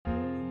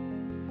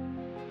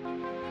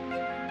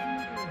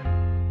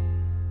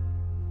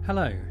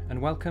Hello,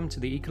 and welcome to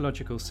the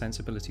Ecological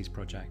Sensibilities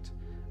Project,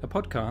 a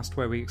podcast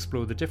where we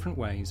explore the different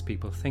ways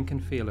people think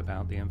and feel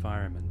about the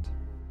environment.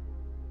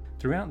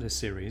 Throughout this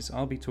series,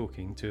 I'll be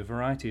talking to a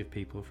variety of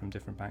people from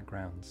different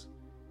backgrounds,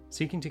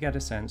 seeking to get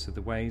a sense of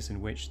the ways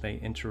in which they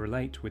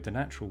interrelate with the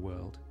natural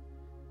world,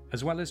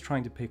 as well as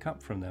trying to pick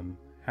up from them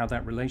how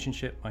that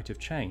relationship might have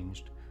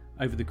changed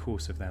over the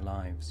course of their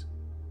lives.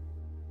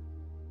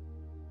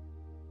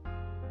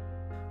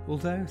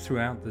 Although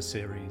throughout the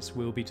series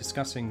we'll be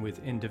discussing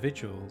with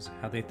individuals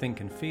how they think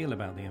and feel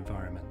about the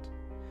environment,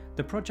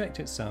 the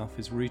project itself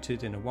is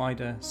rooted in a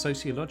wider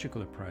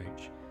sociological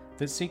approach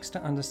that seeks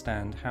to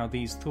understand how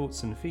these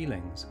thoughts and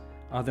feelings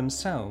are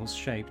themselves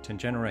shaped and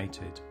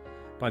generated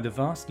by the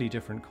vastly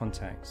different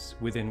contexts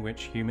within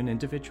which human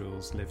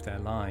individuals live their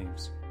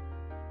lives.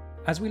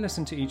 As we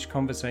listen to each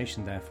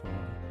conversation, therefore,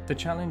 the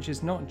challenge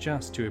is not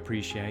just to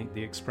appreciate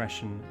the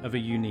expression of a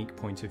unique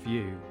point of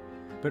view,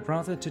 but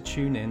rather to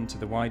tune in to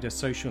the wider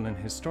social and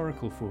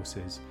historical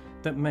forces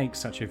that make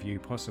such a view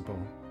possible.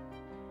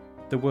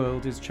 The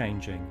world is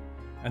changing,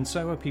 and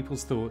so are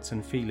people's thoughts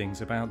and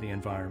feelings about the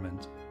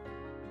environment.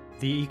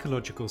 The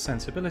Ecological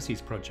Sensibilities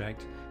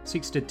Project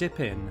seeks to dip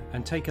in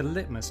and take a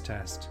litmus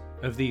test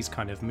of these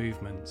kind of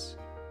movements.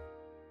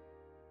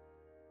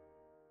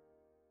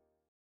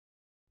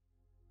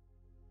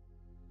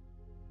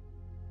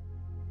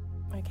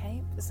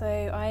 Okay, so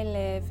I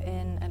live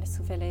in a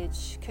little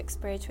village,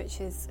 Cooksbridge,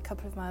 which is a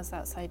couple of miles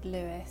outside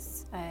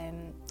Lewes,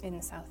 in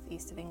the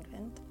southeast of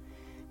England.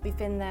 We've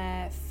been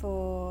there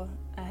for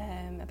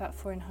about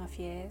 4.5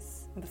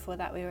 years, and before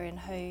that we were in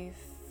Hove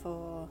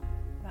for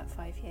about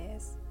 5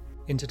 years.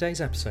 In today's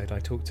episode, I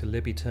talked to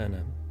Libby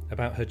Turner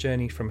about her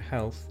journey from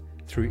health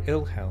through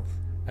ill health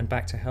and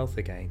back to health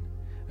again,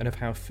 and of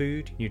how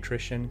food,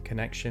 nutrition,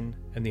 connection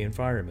and the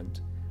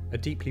environment are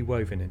deeply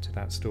woven into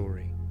that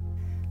story.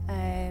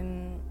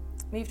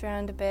 Moved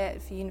around a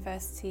bit for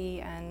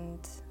university and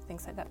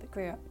things like that, but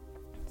grew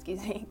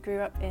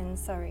up in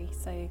Surrey,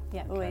 so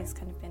yeah, always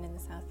kind of been in the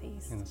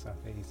southeast. In the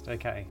southeast,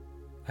 okay.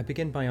 I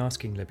begin by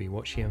asking Libby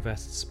what she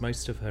invests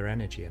most of her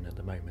energy in at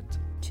the moment.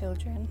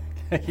 Children.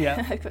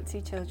 Yeah. I've got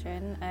 2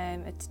 children,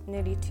 a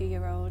nearly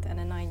 2-year-old and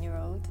a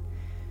 9-year-old,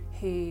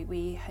 who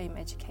we home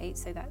educate,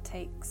 so that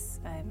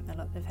takes a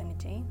lot of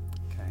energy.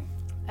 Okay.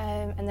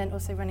 And then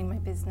also running my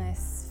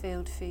business,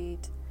 Field Food,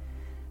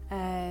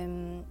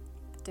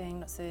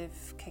 doing lots of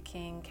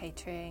cooking,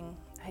 catering,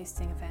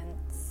 hosting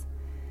events.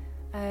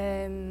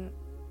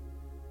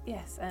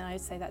 Yes, and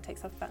I'd say that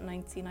takes up about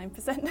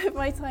 99% of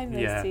my time,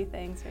 those 2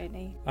 things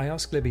really. I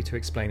asked Libby to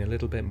explain a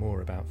little bit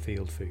more about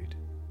Field Food.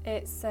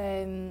 It's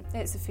a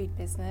food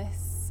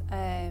business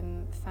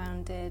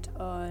founded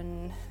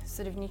on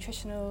sort of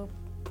nutritional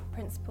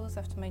principles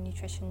after my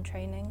nutrition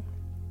training.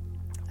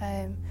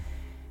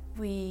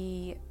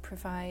 We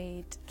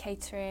provide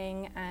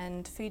catering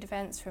and food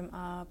events from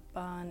our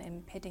barn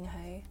in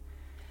Piddinghoe.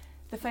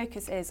 The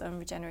focus is on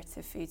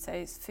regenerative food, so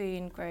it's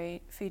food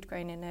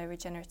grown in a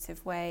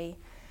regenerative way,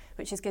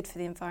 which is good for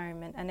the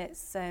environment, and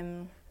it's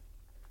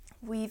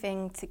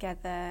weaving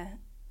together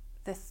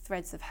the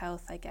threads of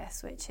health, I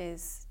guess, which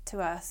is, to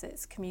us,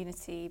 it's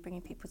community,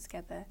 bringing people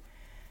together,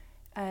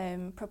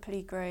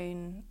 properly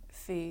grown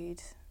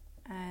food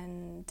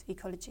and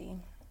ecology.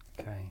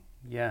 Okay,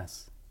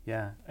 yes.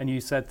 Yeah, and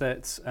you said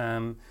that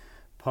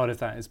part of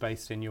that is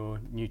based in your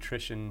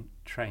nutrition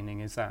training.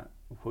 Is that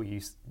what you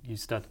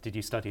studied? Did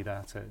you study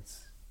that at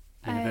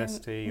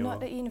university?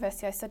 Not at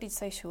university. I studied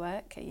social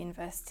work at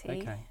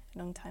university a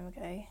long time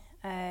ago.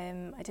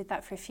 I did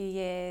that for a few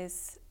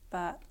years,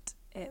 but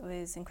it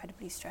was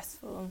incredibly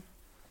stressful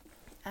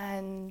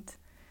and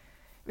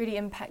really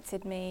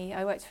impacted me.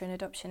 I worked for an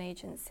adoption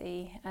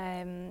agency,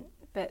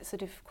 but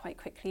sort of quite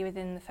quickly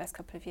within the first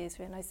couple of years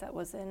realised that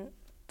wasn't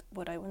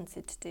what I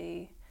wanted to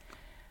do.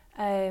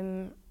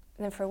 Then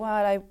for a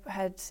while I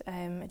had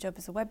a job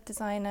as a web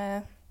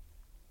designer,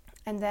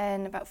 and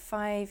then about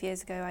 5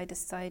 years ago I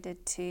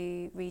decided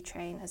to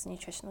retrain as a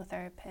nutritional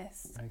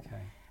therapist.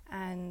 Okay.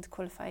 And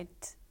qualified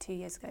 2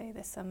 years ago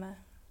this summer.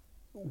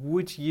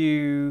 Would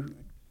you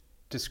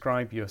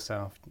describe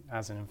yourself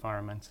as an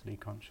environmentally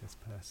conscious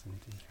person,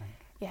 do you think?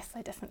 Yes,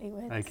 I definitely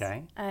would.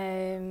 Okay.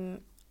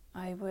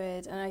 I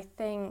would, and I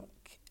think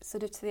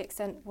sort of to the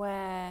extent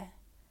where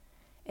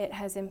it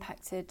has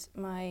impacted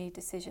my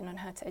decision on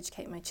how to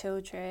educate my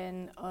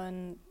children,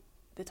 on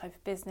the type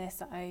of business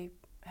that I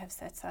have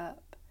set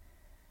up,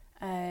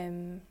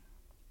 on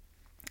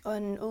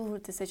all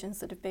decisions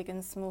sort of big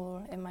and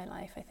small in my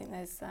life. I think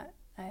there's that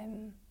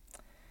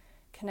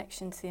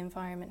connection to the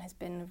environment has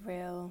been a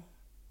real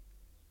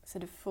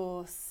sort of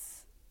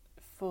force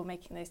for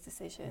making those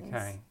decisions.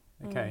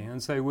 Okay,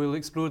 and so we'll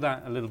explore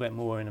that a little bit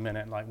more in a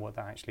minute, like what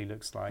that actually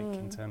looks like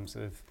in terms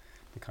of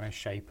the kind of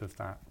shape of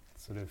that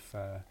sort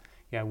of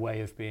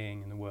way of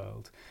being in the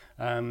world.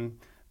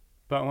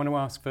 But I want to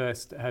ask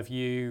first, have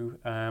you,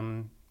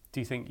 do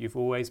you think you've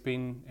always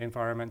been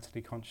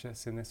environmentally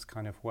conscious in this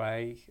kind of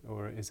way,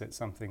 or is it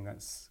something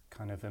that's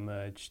kind of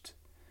emerged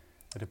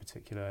at a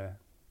particular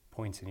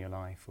point in your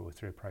life or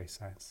through a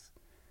process?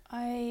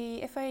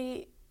 If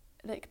I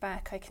look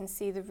back, I can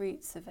see the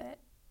roots of it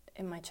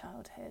in my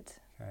childhood.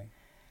 Okay.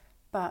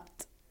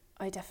 But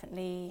I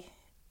definitely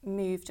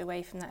moved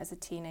away from that as a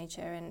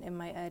teenager and in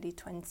my early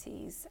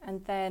 20s.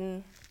 And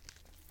then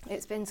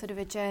it's been sort of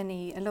a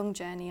long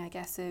journey, I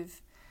guess,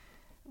 of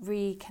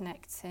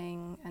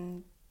reconnecting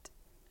and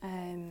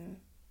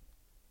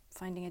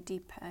finding a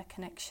deeper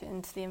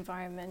connection to the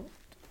environment.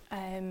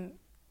 And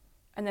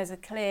there's a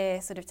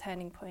clear sort of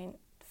turning point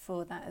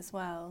for that as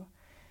well.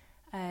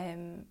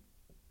 And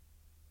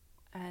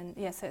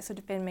yeah, so it's sort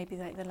of been maybe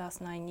like the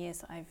last 9 years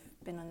that I've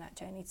been on that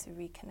journey to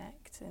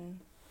reconnect. And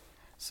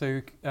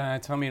so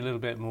tell me a little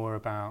bit more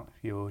about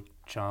your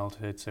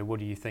childhood. So what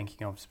are you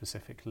thinking of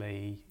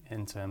specifically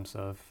in terms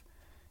of,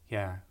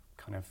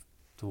 kind of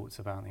thoughts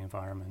about the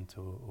environment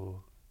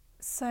or...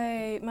 So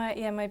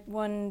my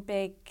one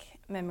big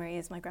memory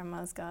is my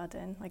grandma's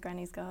garden, my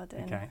granny's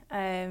garden. Okay.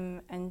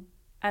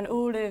 And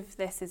all of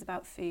this is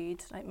about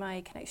food. Like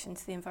my connection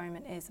to the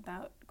environment is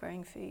about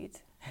growing food.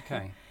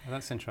 Okay, well,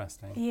 that's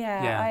interesting.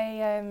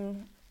 Yeah.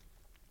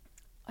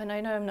 And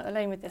I know I'm not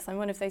alone with this. I'm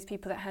one of those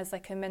people that has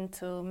like a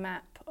mental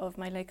map of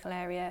my local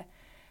area,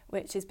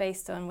 which is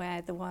based on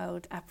where the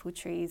wild apple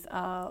trees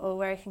are or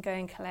where I can go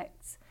and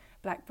collect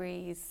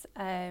blackberries.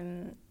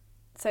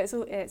 So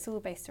it's all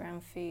based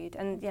around food.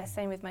 And yeah,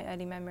 same with my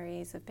early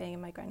memories of being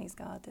in my granny's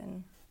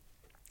garden.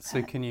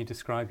 So can you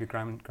describe your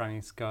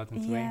granny's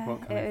garden to me?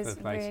 What kind it was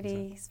of place a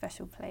really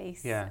special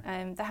place.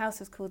 Yeah. The house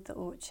was called the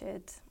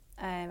Orchard,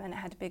 and it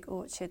had a big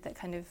orchard that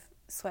kind of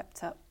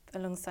swept up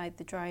alongside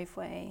the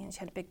driveway, and she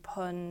had a big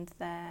pond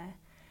there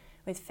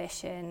with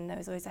fish in. There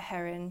was always a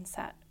heron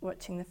sat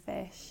watching the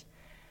fish.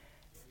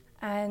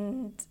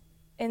 And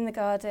in the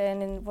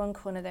garden, in one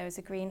corner, there was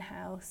a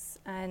greenhouse,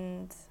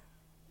 and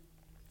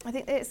I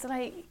think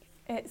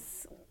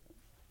it's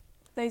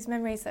those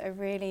memories that are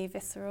really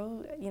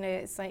visceral. You know,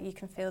 it's like you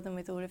can feel them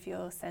with all of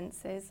your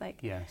senses, like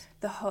Yes.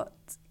 the hot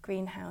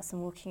greenhouse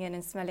and walking in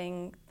and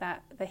smelling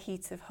the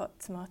heat of hot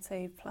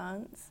tomato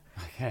plants.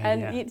 Okay,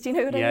 And do you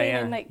know what I mean? Yeah,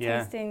 And like yeah.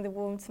 tasting the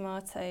warm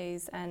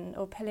tomatoes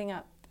or pulling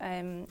up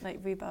like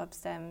rhubarb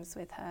stems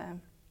with her.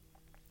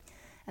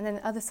 And then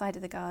the other side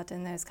of the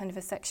garden, there's kind of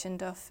a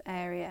sectioned off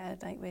area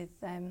like with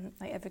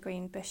like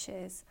evergreen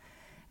bushes.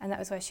 And that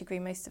was where she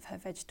grew most of her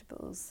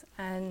vegetables.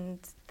 And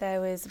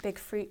there was a big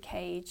fruit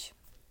cage.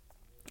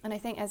 And I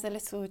think as a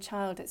little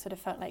child, it sort of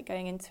felt like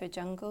going into a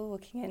jungle,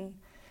 walking in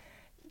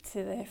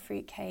to the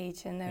fruit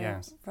cage, and there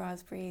were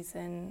raspberries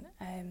and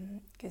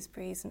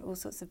gooseberries and all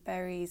sorts of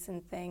berries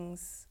and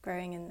things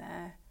growing in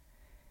there.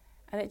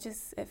 And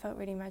it felt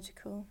really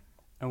magical.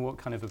 And what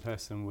kind of a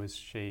person was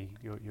she,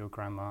 your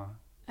grandma?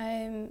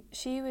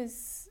 She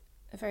was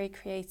a very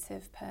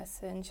creative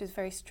person. She was a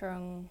very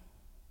strong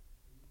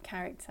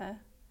character,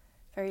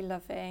 very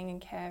loving and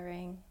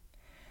caring.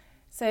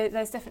 So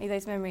there's definitely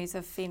those memories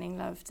of feeling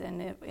loved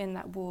and in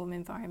that warm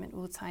environment,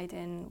 all tied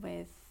in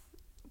with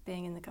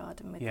being in the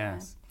garden with her.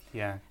 Yes,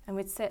 yeah. And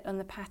we'd sit on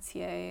the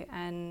patio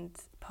and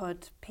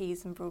pod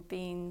peas and broad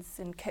beans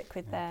and cook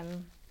with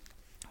them.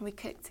 We'd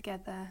cook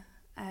together.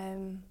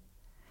 And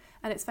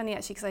it's funny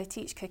actually because I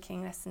teach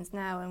cooking lessons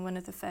now, and one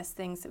of the first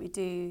things that we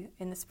do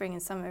in the spring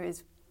and summer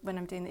is when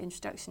I'm doing the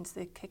introduction to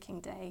the cooking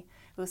day,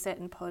 we'll sit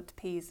and pod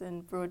peas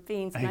and broad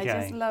beans, and I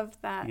just love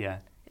that. Yeah.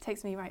 It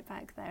takes me right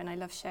back there, and I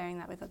love sharing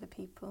that with other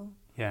people.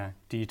 Yeah.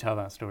 Do you tell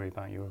that story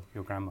about your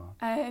grandma?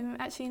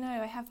 Actually, no,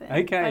 I haven't.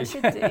 Okay. I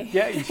should do.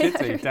 Yeah, you should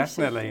do, really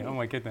definitely. should do. Oh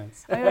my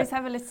goodness. I always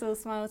have a little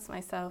smile to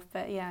myself,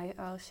 but yeah,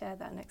 I'll share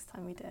that next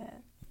time we do it.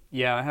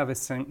 Yeah, I have a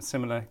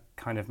similar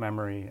kind of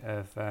memory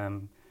of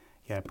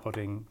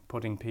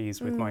podding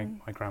peas with my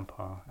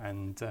grandpa,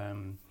 and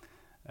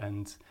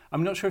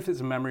I'm not sure if it's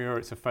a memory or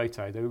it's a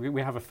photo.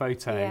 We have a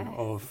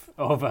photo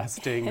of us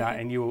doing that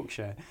in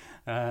Yorkshire,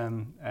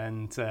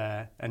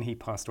 and he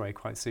passed away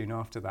quite soon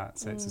after that.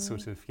 So it's a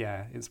sort of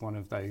it's one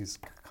of those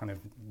kind of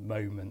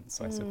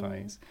moments, I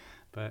suppose.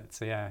 But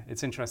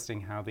it's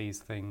interesting how these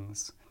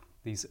things,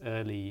 these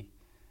early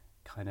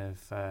kind of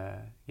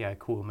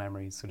cool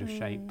memories, sort of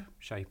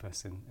shape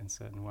us in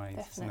certain ways.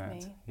 Definitely.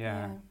 Isn't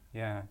it?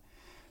 Yeah.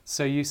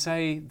 So you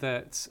say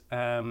that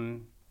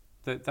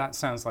that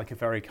sounds like a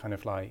very kind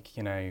of like,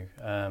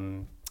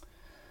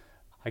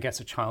 I guess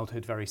a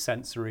childhood, very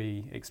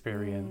sensory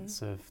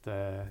experience of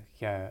the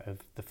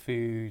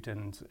food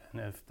and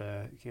of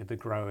the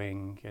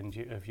growing and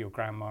of your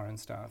grandma and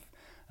stuff.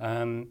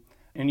 And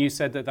you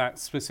said that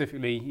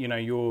specifically,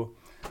 your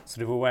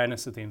sort of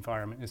awareness of the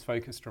environment is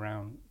focused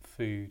around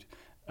food.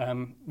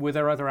 Were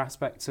there other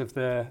aspects of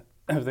the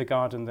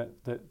garden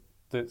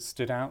that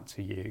stood out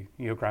to you,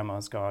 your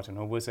grandma's garden,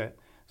 or was it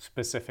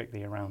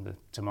specifically around the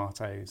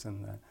tomatoes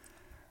and the...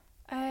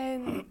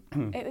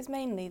 It was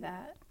mainly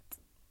that.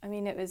 I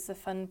mean, it was a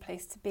fun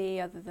place to be.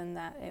 Other than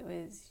that, it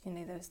was,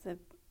 there was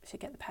she'd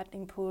get the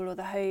paddling pool or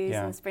the hose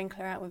and the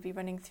sprinkler out would be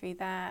running through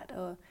that.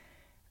 Or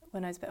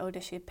when I was a bit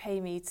older, she'd pay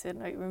me to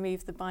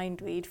remove the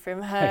bindweed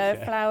from her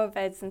flower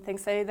beds and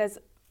things. So there's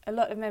a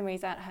lot of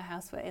memories at her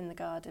house were in the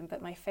garden,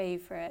 but my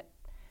favourite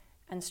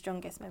and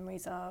strongest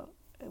memories are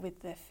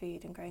with the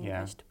food and growing the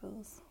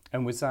vegetables.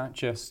 And was that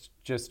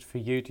just for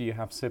you? Do you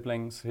have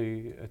siblings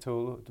who at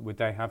all, would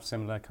they have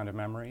similar kind of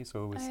memories,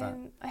 or was that?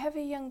 I have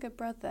a younger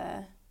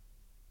brother.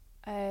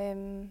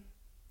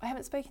 I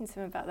haven't spoken to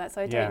him about that,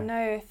 so I don't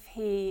know if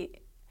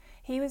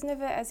he was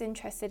never as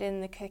interested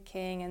in the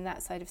cooking and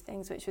that side of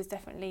things, which was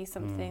definitely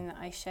something that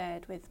I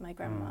shared with my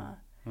grandma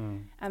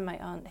and my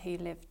aunt who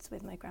lived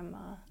with my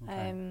grandma.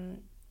 Okay.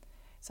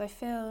 So I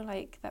feel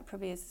like that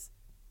probably is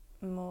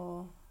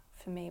more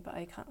for me, but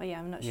I can't.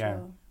 I'm not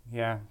sure.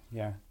 Yeah.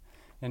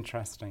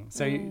 Interesting.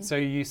 So so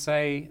you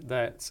say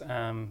that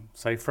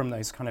so from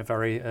those kind of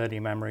very early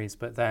memories,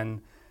 but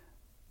then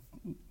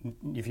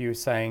if you were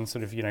saying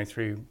sort of, you know,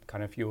 through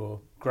kind of your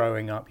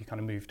growing up, you kind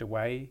of moved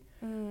away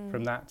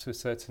from that to a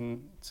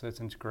certain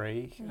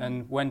degree.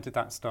 And when did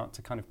that start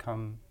to kind of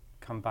come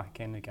back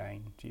in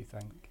again, do you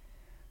think?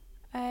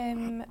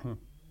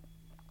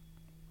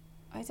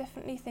 I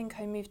definitely think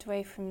I moved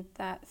away from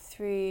that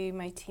through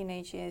my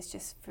teenage years,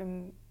 just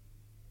from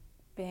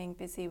being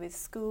busy with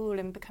school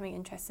and becoming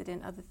interested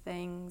in other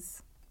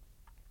things.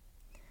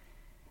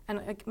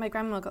 And my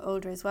grandma got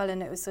older as well,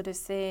 and it was sort of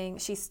seeing,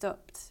 she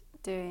stopped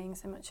doing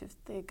so much of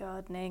the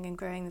gardening and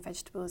growing the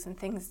vegetables, and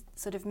things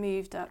sort of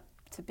moved up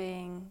to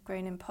being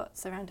grown in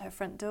pots around her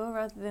front door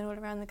rather than all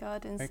around the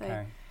garden. Okay.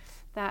 So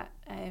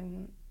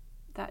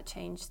that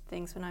changed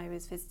things when I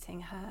was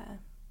visiting her.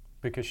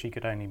 Because she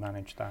could only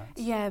manage that.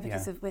 Yeah,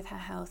 because of with her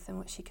health and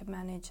what she could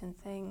manage and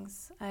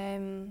things.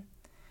 And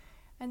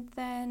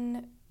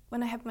then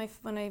when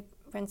I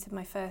rented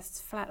my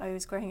first flat, I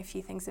was growing a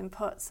few things in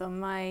pots on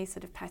my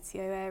sort of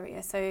patio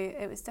area. So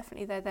it was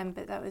definitely there then,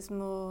 but that was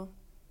more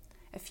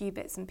a few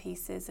bits and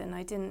pieces, and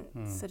I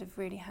didn't sort of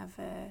really have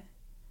a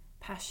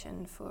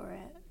passion for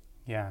it.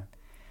 Yeah.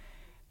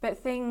 But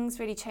things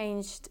really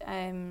changed.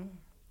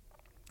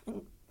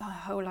 My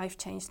whole life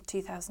changed in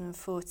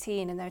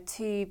 2014, and there are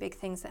two big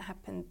things that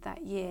happened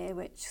that year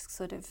which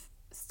sort of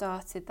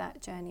started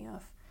that journey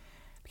off.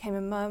 I became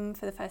a mum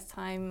for the first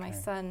time. My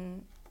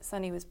son,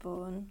 Sonny, was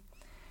born,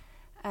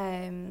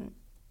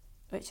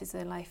 which is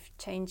a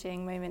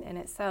life-changing moment in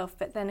itself.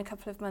 But then a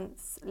couple of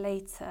months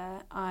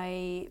later,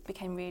 I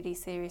became really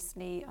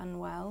seriously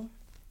unwell,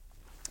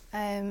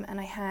 and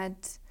I had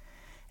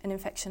an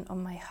infection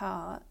on my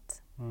heart,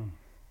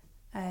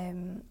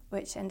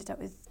 which ended up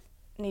with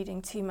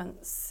needing 2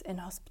 months in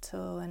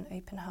hospital and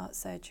open heart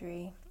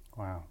surgery.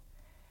 Wow.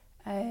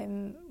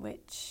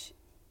 Which,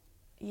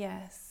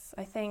 yes,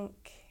 I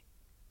think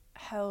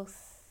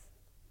health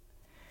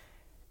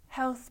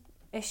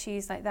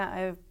issues like that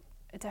are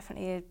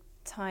definitely a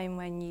time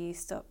when you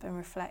stop and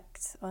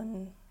reflect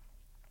on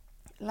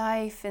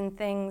life and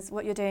things,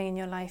 what you're doing in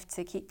your life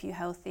to keep you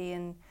healthy,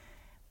 and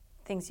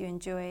things you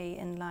enjoy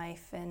in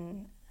life,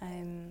 and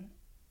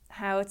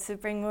how to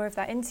bring more of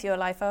that into your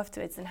life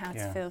afterwards, and how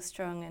to feel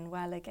strong and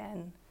well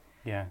again.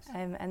 Yes.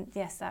 And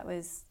yes, that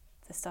was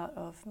the start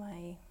of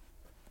my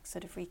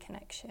sort of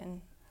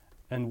reconnection.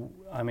 And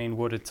I mean,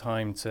 what a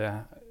time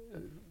to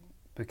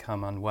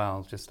become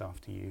unwell just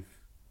after you've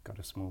got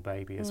a small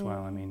baby as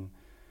well. I mean,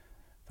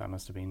 that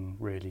must have been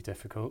really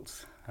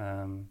difficult.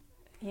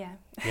 Yeah.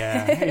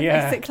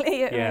 Yeah.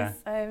 Basically, it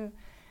was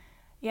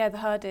the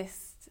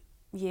hardest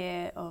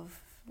year of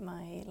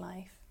my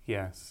life.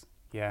 Yes.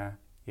 Yeah.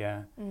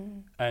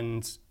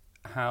 And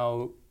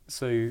how?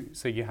 So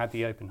you had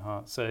the open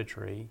heart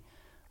surgery.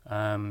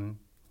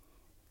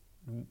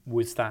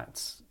 Was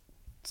that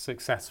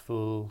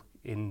successful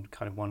in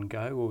kind of one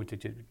go, or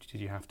did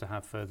you have to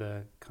have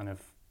further kind of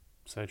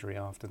surgery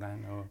after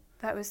then? Or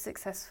that was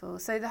successful.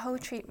 So the whole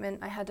treatment,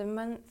 I had a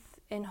month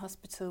in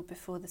hospital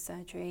before the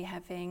surgery,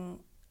 having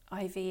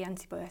IV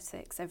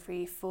antibiotics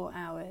every 4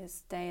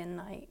 hours, day and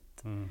night.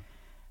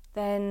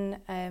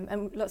 Then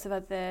and lots of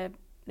other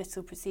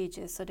little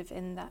procedures sort of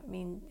in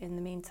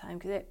the meantime,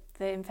 because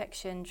the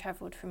infection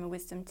travelled from a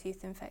wisdom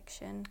tooth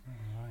infection,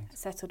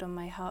 settled on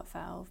my heart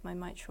valve, my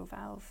mitral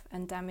valve,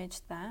 and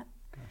damaged that.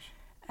 Gosh.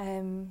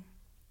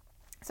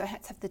 So I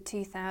had to have the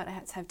tooth out. I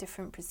had to have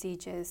different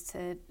procedures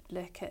to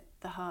look at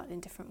the heart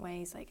in different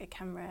ways, like a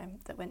camera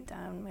that went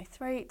down my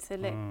throat to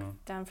look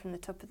down from the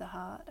top of the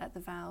heart at the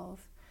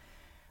valve.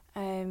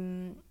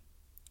 And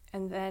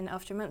then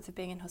after a month of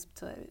being in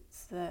hospital,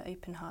 it's the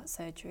open heart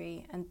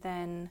surgery, and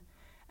then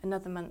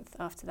another month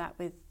after that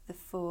with the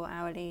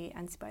 4-hourly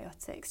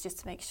antibiotics, just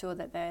to make sure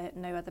that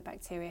no other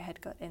bacteria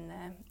had got in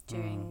there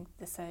during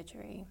the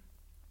surgery.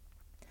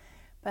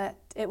 But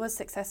it was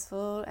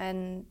successful,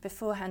 and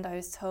beforehand I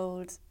was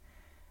told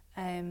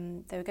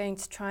they were going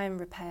to try and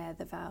repair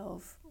the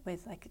valve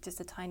with like just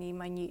a tiny,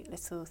 minute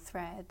little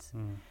thread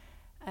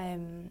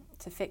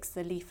to fix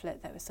the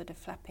leaflet that was sort of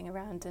flapping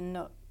around and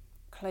not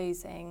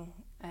closing,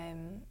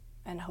 and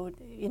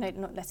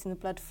not letting the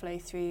blood flow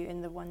through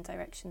in the one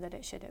direction that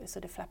it should. It was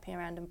sort of flapping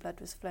around, and blood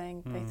was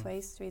flowing both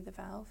ways through the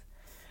valve.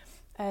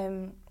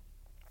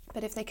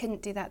 But if they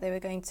couldn't do that, they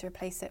were going to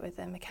replace it with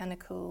a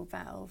mechanical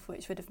valve,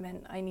 which would have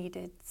meant I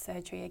needed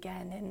surgery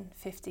again in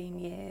 15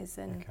 years.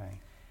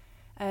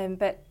 And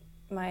but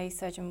my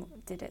surgeon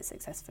did it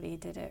successfully. He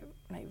did it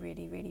like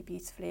really, really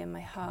beautifully, and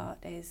my heart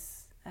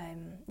is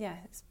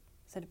it's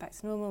sort of back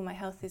to normal. My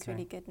health is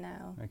really good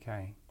now.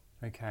 Okay,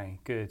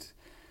 good.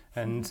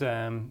 And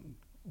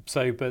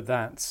but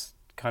that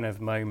kind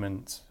of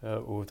moment,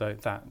 or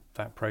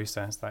that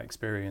process, that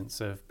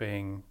experience of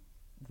being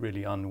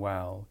really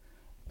unwell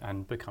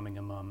and becoming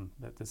a mum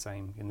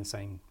in the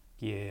same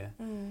year.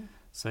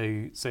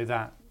 So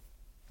that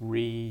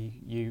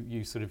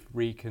you sort of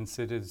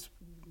reconsidered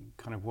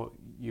kind of what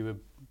you were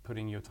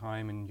putting your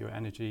time and your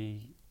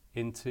energy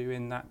into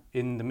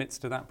in the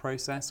midst of that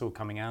process, or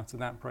coming out of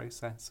that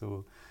process,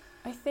 or?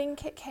 I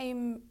think it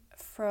came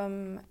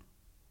from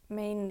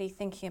mainly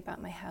thinking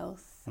about my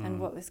health and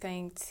what was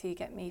going to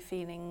get me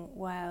feeling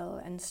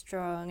well and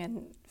strong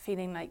and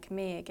feeling like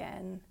me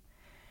again.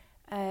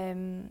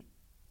 And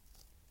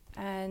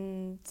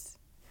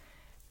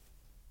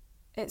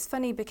it's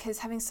funny because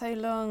having so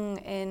long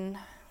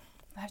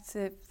I have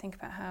to think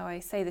about how I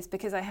say this,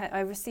 because I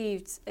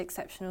received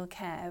exceptional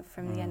care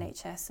from the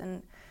NHS,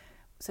 and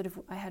sort of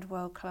I had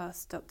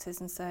world-class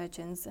doctors and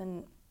surgeons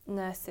and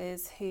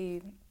nurses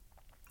who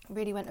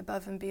really went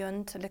above and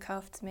beyond to look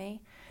after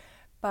me.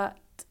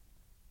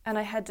 And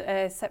I had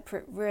a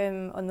separate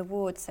room on the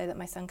ward so that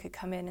my son could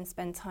come in and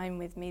spend time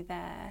with me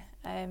there,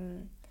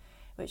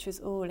 which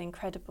was all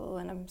incredible,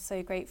 and I'm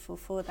so grateful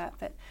for that.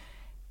 But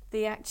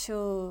the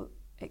actual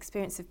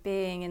experience of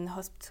being in the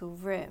hospital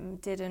room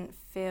didn't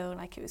feel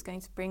like it was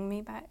going to bring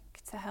me back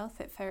to health.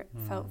 It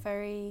felt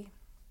very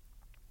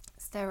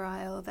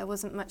sterile. There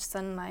wasn't much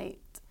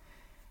sunlight.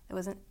 There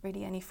wasn't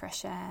really any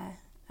fresh air.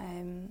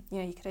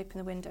 You could open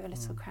the window a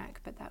little crack,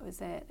 but that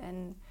was it.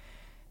 And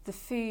the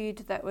food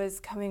that was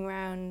coming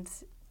round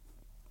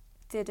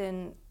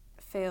didn't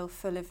feel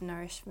full of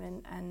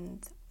nourishment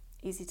and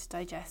easy to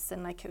digest,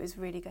 and like it was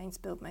really going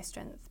to build my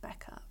strength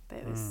back up.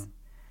 It was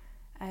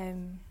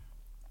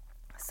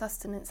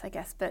sustenance, I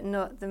guess, but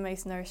not the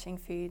most nourishing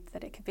food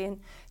that it could be. And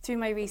through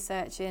my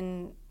research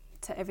into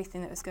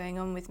everything that was going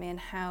on with me and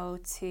how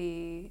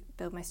to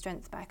build my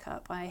strength back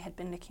up, I had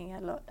been looking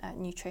a lot at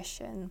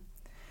nutrition.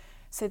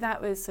 So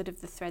that was sort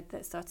of the thread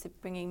that started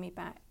bringing me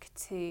back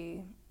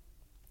to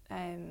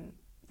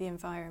the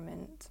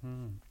environment.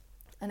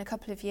 And a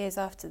couple of years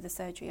after the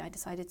surgery, I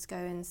decided to go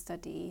and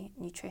study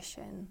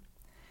nutrition.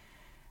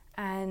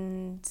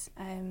 And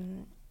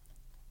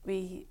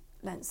we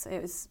learnt, so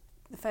it was,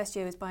 the first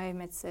year was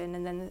biomedicine,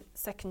 and then the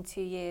second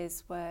 2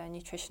 years were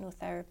nutritional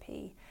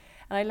therapy.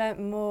 And I learnt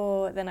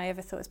more than I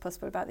ever thought was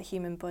possible about the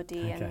human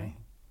body and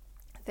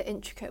the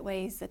intricate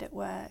ways that it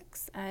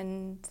works,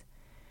 and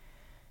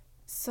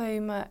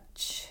so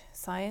much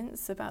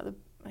science about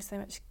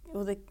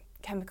all the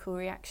chemical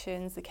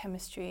reactions, the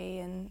chemistry,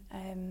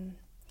 and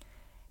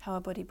how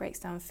our body breaks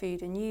down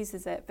food and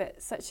uses it,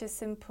 but such a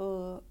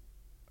simple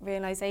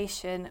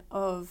realization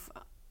of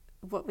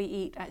what we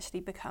eat actually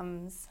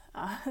becomes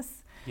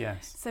us.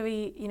 Yes. So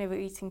we're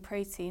eating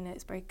protein.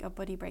 Our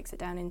body breaks it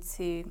down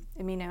into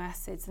amino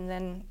acids, and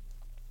then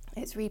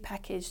it's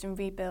repackaged and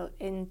rebuilt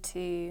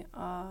into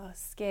our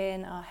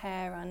skin, our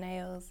hair, our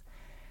nails,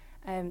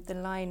 the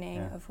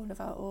lining of all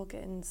of our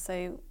organs.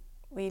 So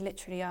we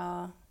literally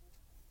are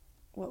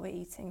what we're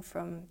eating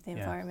from the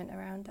environment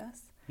around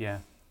us. Yeah.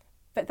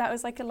 But that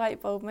was like a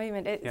light bulb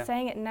moment.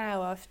 Saying it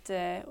now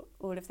after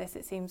all of this,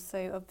 it seems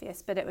so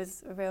obvious, but it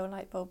was a real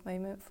light bulb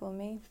moment for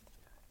me.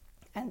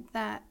 And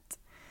that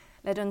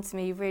led on to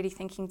me really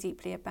thinking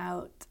deeply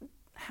about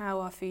how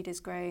our food is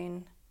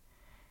grown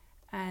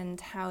and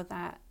how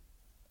that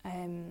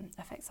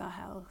affects our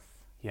health.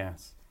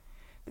 Yes.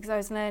 Because I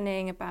was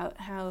learning about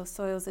how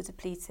soils are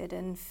depleted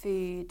and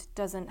food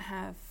doesn't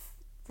have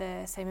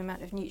the same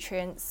amount of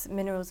nutrients,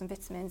 minerals and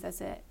vitamins as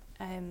it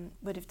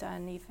would have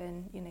done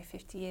even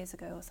 50 years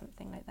ago or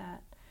something like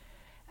that.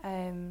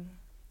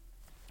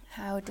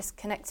 How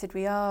disconnected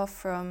we are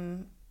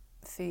from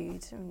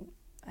food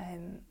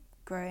and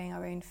growing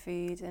our own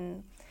food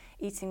and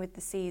eating with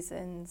the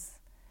seasons.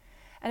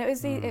 And it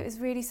was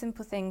really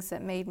simple things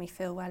that made me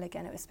feel well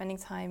again. It was spending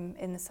time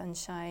in the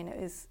sunshine.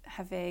 It was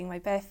having my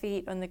bare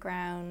feet on the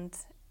ground,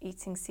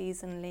 eating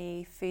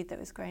seasonally, food that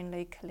was grown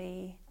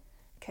locally,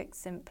 cooked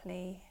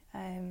simply.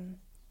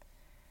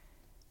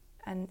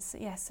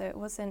 So it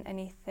wasn't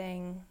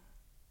anything,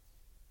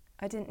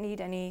 I didn't need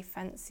any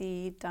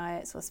fancy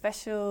diets or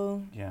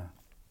special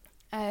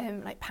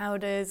like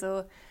powders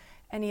or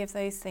any of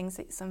those things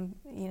that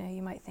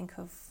you might think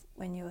of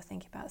when you're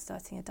thinking about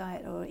starting a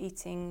diet or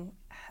eating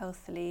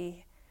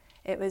healthily.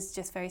 It was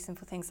just very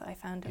simple things that I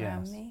found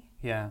around me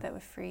that were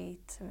free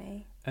to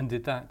me. And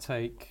did it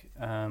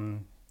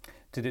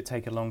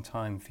take a long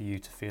time for you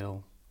to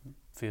feel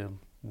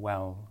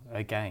well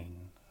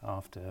again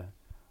after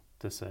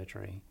the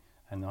surgery?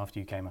 And after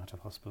you came out of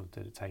hospital,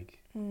 did it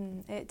take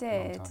it did.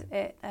 A long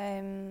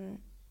time?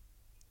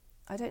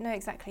 I don't know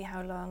exactly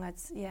how long.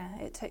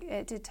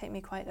 It did take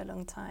me quite a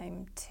long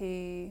time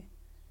to.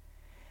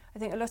 I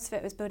think a lot of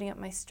it was building up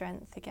my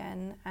strength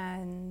again,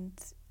 and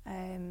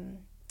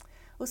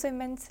also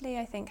mentally.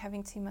 I think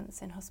having 2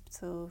 months in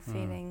hospital,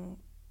 feeling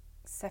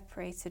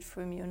separated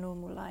from your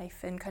normal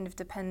life and kind of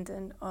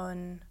dependent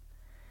on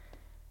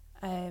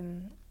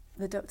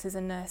the doctors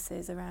and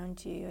nurses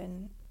around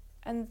you,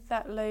 and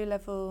that low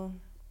level,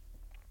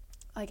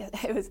 I guess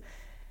I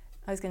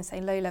was going to say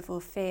low level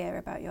fear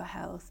about your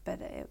health, but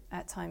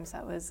at times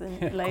that was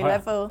low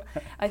level.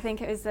 I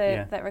think it was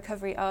that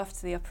recovery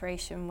after the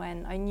operation,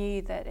 when I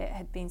knew that it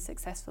had been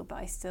successful, but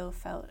I still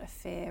felt a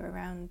fear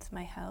around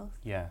my health.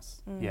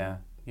 Yes,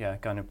 yeah,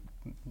 kind of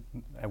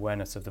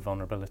awareness of the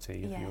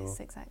vulnerability of your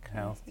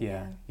health.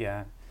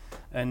 Yeah.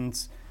 And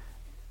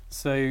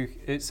so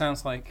it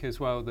sounds like as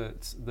well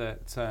that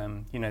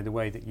the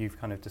way that you've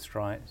kind of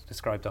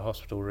described the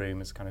hospital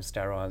room as a kind of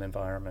sterile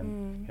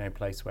environment,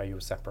 place where you're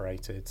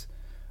separated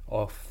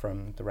off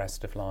from the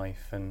rest of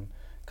life and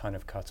kind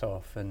of cut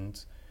off,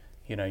 and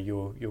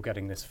you're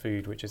getting this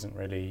food which isn't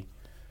really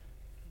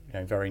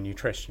very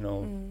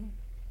nutritional,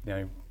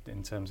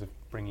 in terms of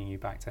bringing you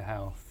back to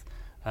health.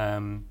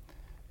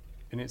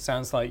 And it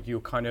sounds like you're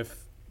kind of,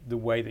 the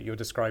way that you're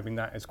describing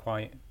that is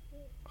quite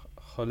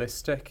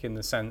holistic, in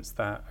the sense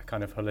that a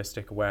kind of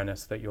holistic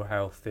awareness that your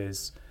health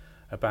is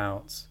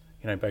about,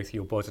 both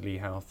your bodily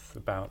health,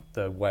 about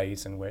the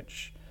ways in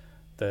which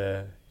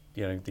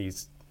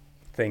these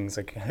things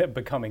are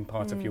becoming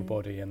part of your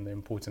body, and the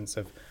importance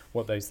of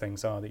what those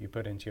things are that you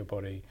put into your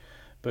body,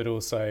 but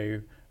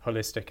also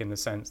holistic in the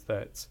sense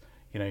that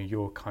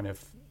you're kind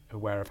of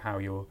aware of how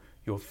you're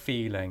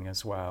feeling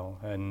as well,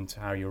 and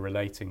how you're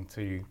relating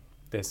to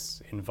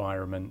this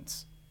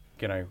environment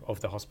of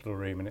the hospital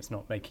room, and it's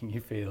not making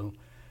you feel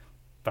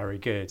very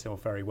good or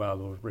very well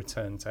or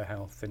return to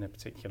health in a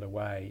particular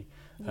way.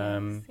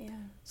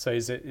 So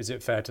is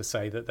it fair to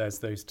say that there's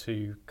those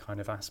two kind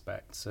of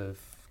aspects of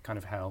kind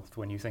of health?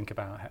 When you think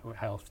about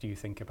health, do you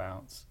think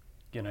about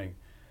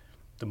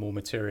the more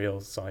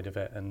material side of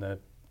it and the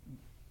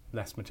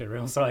less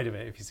material side of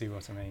it, if you see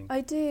what I mean?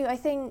 I do. I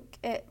think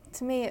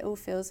to me it all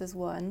feels as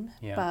one,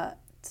 but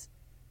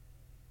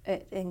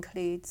it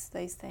includes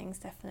those things,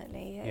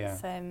 definitely.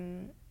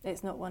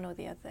 It's not one or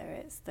the other.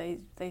 It's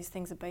those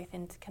things are both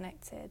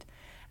interconnected.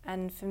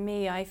 And for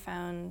me, I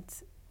found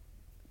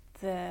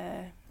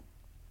the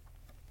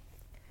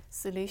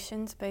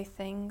solution to both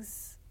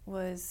things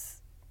was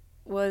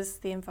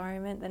the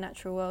environment, the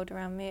natural world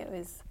around me. It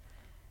was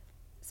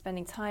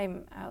spending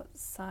time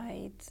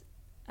outside,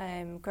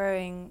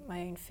 growing my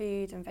own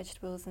food and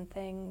vegetables and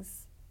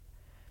things,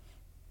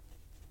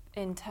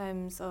 in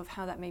terms of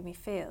how that made me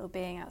feel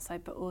being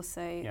outside, but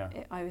also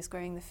I was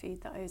growing the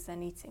food that I was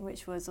then eating,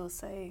 which was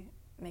also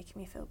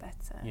making me feel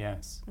better.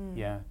 Yes,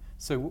 yeah.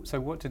 So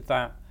what did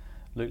that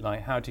look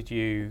like? How did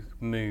you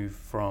move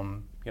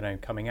from,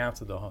 coming out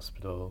of the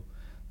hospital,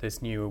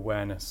 this new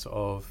awareness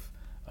of,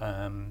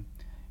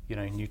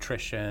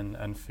 nutrition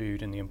and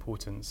food, and the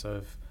importance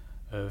of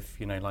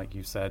like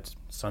you said,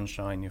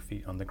 sunshine, your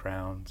feet on the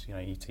ground,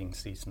 eating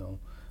seasonal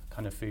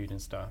kind of food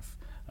and stuff.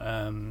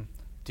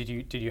 Did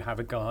you have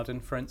a garden,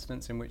 for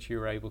instance, in which you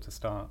were able to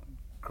start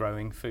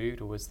growing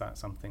food, or was that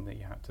something that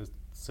you had to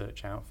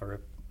search out for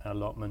an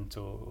allotment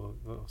or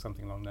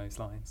something along those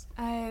lines?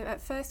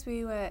 At first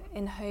we were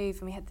in Hove,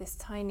 and we had this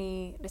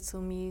tiny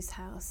little mews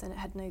house, and it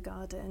had no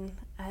garden.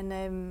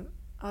 And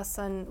our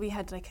son, we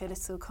had like a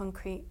little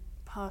concrete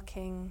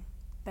parking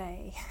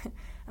bay,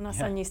 and our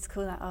son used to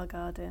call that our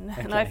garden.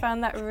 Okay. And I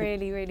found that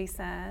really, really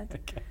sad.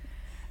 Okay.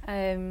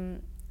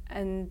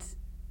 And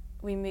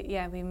we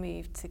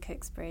moved to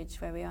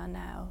Cooksbridge, where we are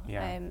now,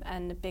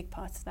 and a big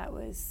part of that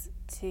was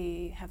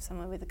to have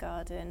somewhere with a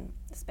garden,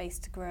 space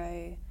to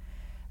grow,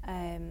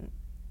 and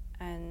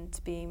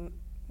to be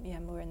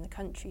more in the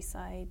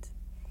countryside.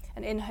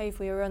 And in Hove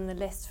we were on the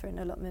list for an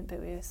allotment,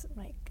 but we were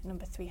like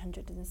number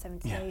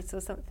 378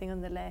 or something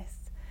on the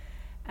list.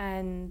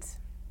 And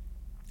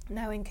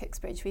now in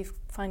Cooksbridge we've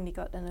finally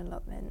got an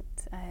allotment.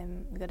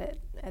 We got it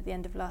at the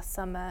end of last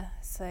summer,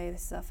 so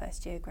this is our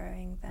first year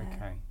growing there.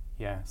 Okay.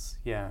 Yes,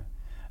 yeah.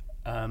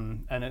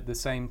 And at the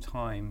same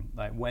time,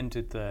 like when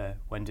did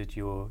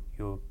your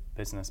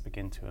business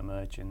begin to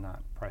emerge in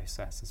that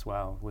process as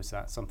well? Was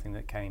that something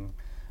that came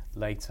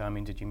later? I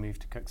mean, did you move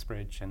to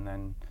Cooksbridge and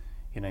then,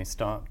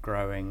 start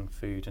growing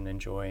food and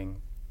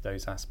enjoying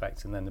those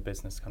aspects, and then the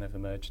business kind of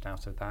emerged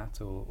out of that,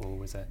 or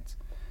was it?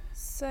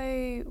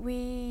 So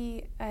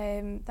we,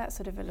 that's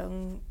sort of a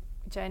long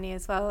journey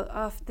as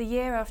well. The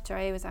year after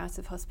I was out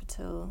of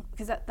hospital,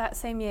 because that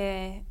same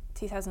year,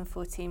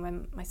 2014,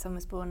 when my son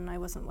was born and I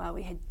wasn't well,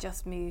 we had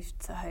just moved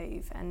to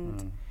Hove,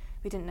 and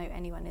we didn't know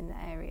anyone in the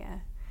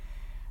area.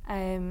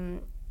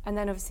 And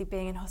then obviously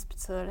being in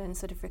hospital and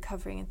sort of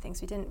recovering and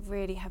things, we didn't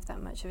really have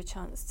that much of a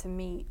chance to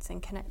meet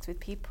and connect with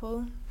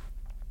people.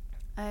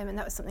 And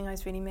that was something I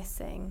was really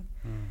missing.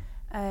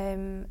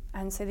 And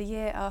so the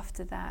year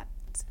after that,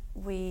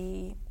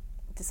 we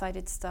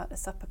decided to start a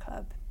supper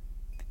club,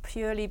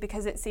 purely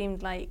because it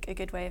seemed like a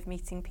good way of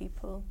meeting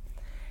people.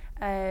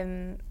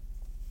 And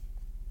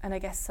I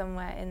guess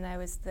somewhere in there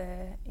was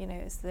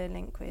it's the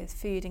link with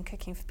food and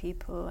cooking for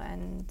people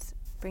and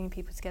bringing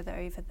people together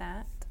over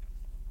that.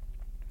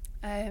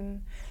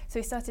 So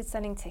we started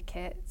selling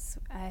tickets,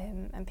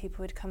 and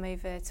people would come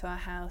over to our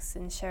house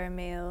and share a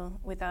meal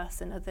with us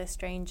and other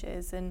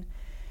strangers, and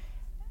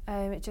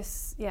it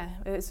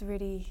was a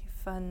really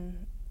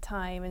fun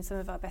time, and some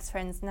of our best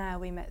friends now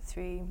we met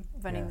through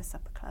running the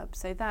supper club.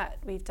 So that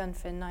we've done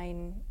for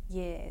 9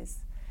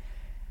 years.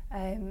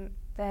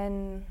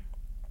 Then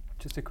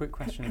just a quick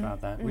question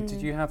about that.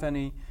 Did you have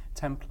any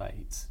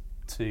templates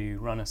to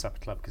run a supper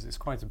club? Because it's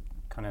quite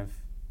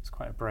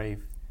a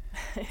brave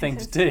thing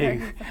to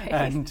do.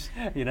 And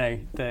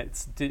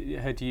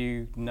had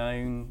you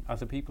known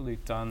other people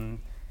who'd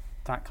done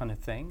that kind of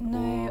thing?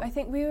 No, I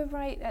think we were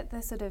right at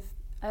the sort of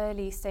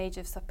early stage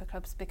of supper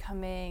clubs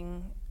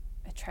becoming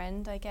a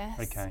trend, I guess.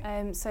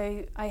 Okay.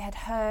 So I had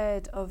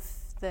heard of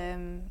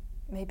them,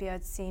 maybe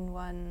I'd seen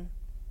one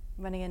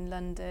running in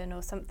London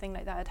or something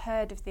like that. I'd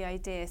heard of the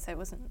idea, so it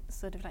wasn't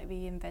sort of like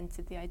we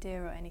invented the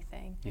idea or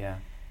anything. Yeah.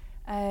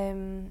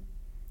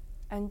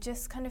 And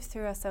just kind of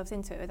threw ourselves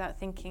into it without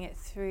thinking it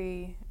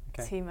through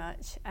too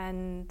much,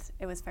 and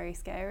it was very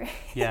scary.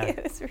 Yeah.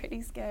 It was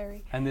really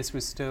scary. And this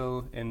was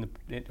still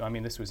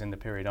this was in the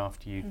period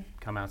after you'd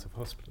come out of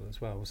hospital as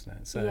well, wasn't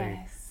it? So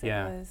yes, it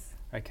was.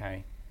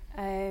 Okay.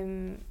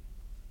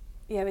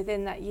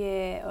 Within that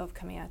year of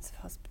coming out of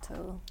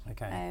hospital.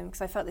 Okay.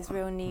 Because I felt this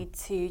real need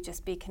to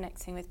just be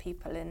connecting with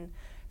people and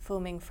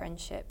forming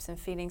friendships and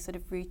feeling sort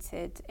of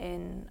rooted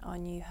in our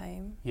new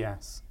home.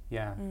 Yes.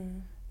 Yeah.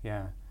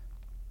 Yeah.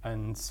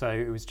 And so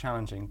it was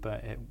challenging,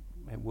 but it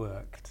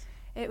worked.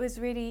 It was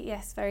really,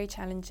 yes, very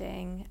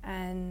challenging,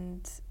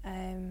 and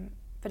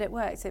but it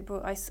worked.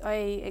 I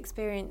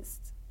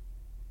experienced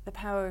the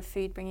power of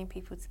food bringing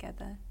people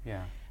together.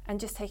 Yeah. And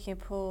just taking a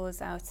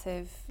pause out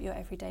of your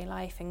everyday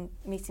life and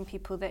meeting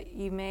people that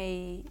you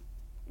may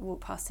walk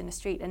past in a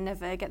street and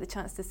never get the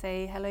chance to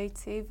say hello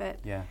to, but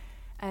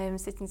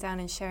sitting down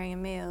and sharing a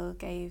meal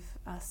gave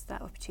us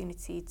that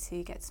opportunity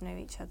to get to know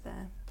each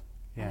other.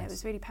 Yes. And it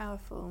was really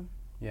powerful.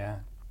 Yeah.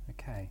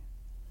 Okay.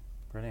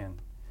 Brilliant.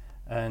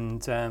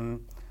 And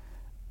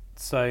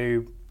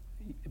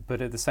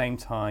but at the same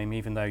time,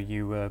 even though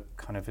you were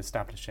kind of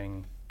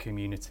establishing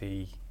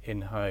community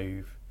in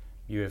Hove,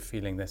 you were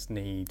feeling this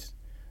need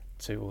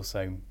to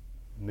also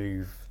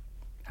move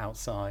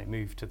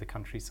to the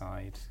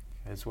countryside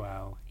as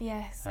well.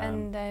 Yes,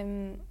 and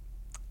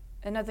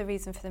another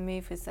reason for the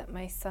move was that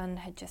my son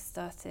had just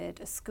started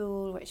a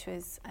school which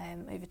was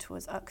over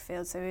towards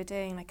Uckfield, so we were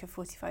doing like a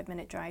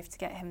 45-minute drive to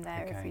get him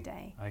there every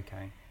day.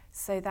 Okay.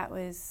 So that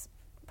was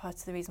part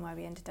of the reason why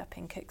we ended up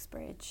in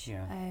Cooksbridge.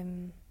 Yeah.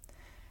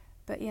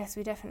 But yes,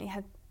 we definitely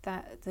had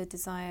the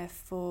desire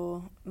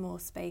for more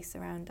space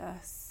around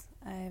us.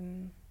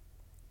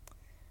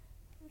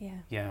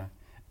 Yeah,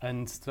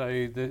 and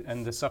so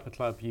the supper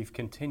club you've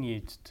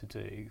continued to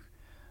do,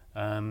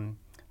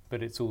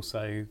 but it's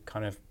also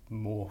kind of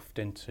morphed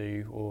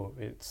into, or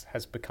it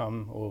has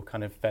become, or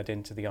kind of fed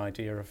into the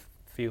idea of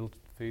field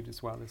food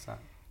as well. Is that?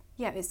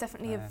 Yeah, it's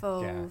definitely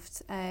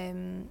evolved.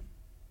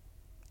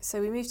 So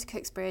we moved to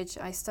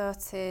Cooksbridge. I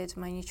started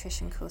my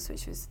nutrition course,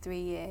 which was 3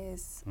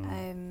 years,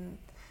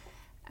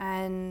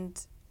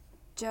 and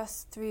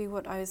just through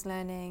what I was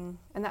learning,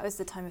 and that was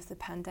the time of the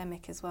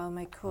pandemic as well,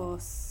 my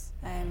course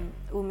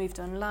all moved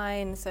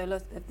online, so a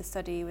lot of the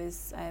study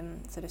was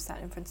sort of sat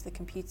in front of the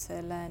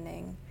computer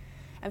learning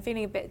and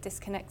feeling a bit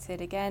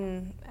disconnected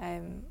again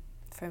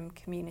from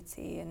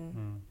community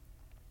and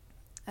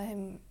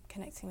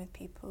connecting with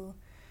people.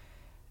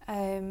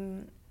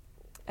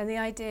 And the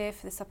idea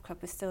for the supper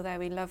club was still there.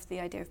 We loved the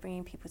idea of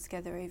bringing people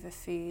together over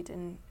food,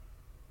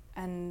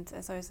 and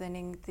as I was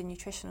learning the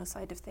nutritional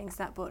side of things,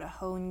 that brought a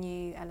whole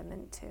new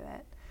element to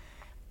it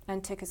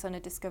and took us on a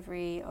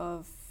discovery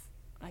of,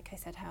 like I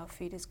said, how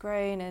food is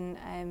grown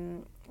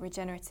and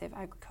regenerative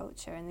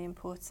agriculture and the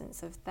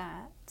importance of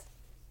that.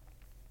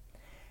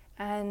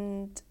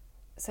 And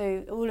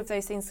so all of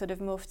those things sort of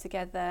morphed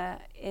together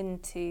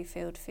into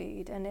field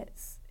food, and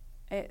it's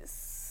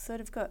sort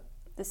of got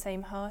the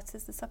same heart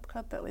as the supper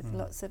club, but with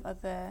lots of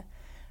other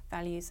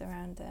values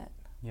around it.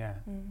 Yeah.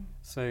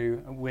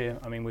 So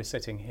we're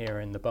sitting here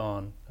in the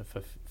barn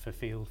for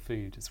field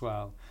food as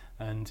well,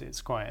 and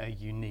it's quite a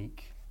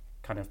unique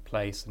kind of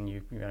place. And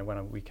you know,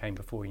 when we came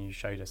before, you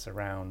showed us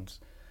around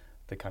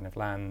the kind of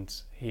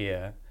land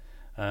here.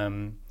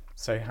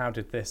 So how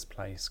did this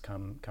place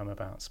come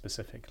about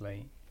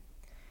specifically?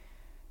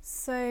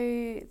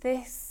 So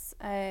this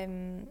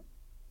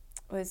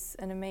was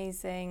an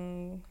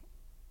amazing.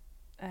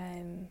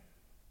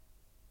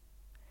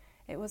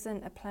 It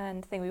wasn't a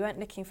planned thing. We weren't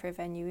looking for a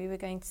venue. We were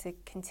going to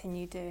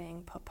continue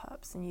doing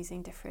pop-ups and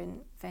using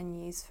different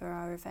venues for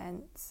our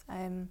events.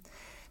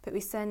 But we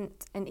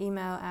sent an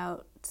email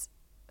out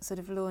sort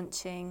of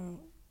launching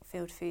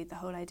field food, the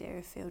whole idea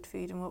of field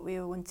food and what we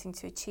were wanting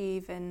to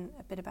achieve and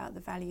a bit about the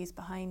values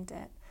behind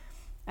it.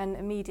 And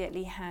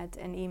immediately had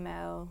an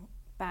email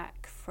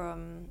back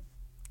from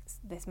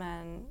this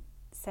man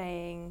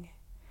saying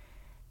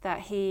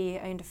that he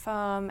owned a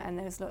farm and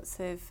there was lots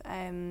of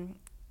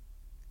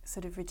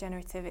sort of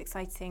regenerative,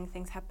 exciting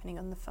things happening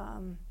on the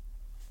farm.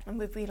 And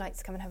would we like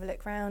to come and have a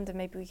look round, and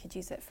maybe we could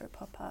use it for a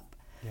pop-up.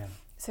 Yeah.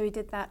 So we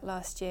did that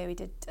last year. We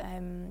did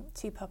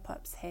 2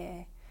 pop-ups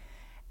here.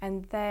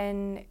 And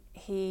then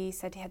he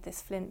said he had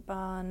this flint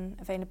barn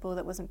available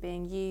that wasn't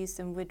being used,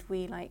 and would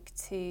we like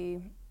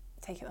to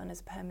take it on as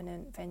a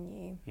permanent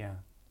venue. Yeah.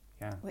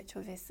 Which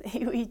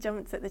obviously we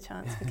jumped at the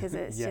chance because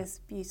it's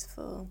just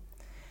beautiful.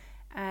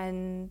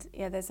 And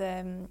there's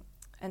an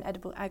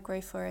edible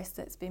agroforest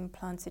that's been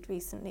planted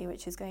recently,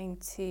 which is going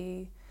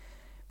to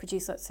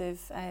produce lots of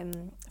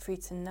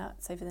fruits and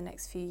nuts over the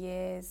next few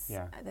years.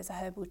 Yeah. There's a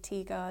herbal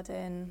tea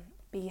garden,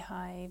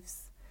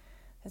 beehives.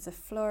 There's a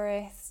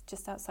florist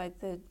just outside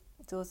the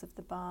doors of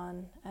the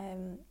barn,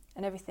 and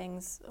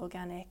everything's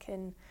organic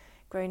and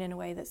grown in a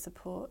way that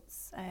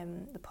supports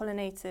the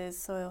pollinators,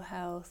 soil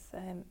health,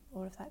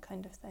 all of that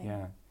kind of thing.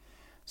 Yeah.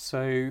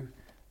 So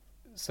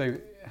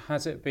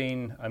has it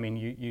been, I mean,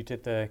 you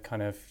did the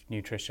kind of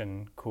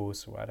nutrition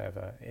course or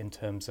whatever in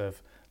terms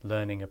of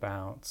learning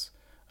about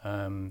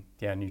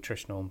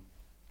nutritional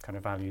kind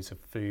of values of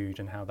food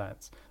and how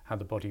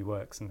the body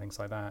works and things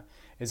like that.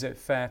 Is it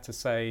fair to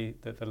say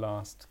that the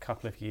last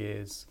couple of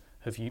years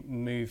have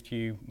moved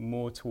you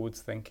more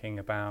towards thinking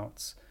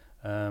about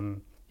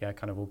kind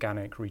of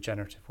organic,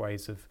 regenerative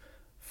ways of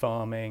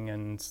farming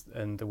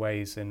and the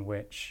ways in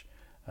which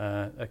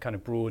a kind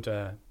of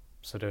broader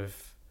sort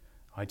of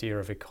idea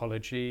of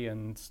ecology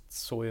and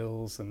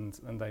soils and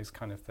those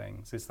kind of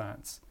things? Is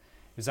that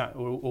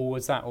or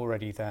was that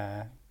already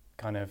there,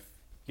 kind of,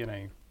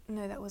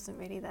 No, that wasn't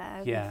really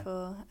there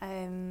before.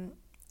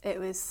 I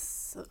was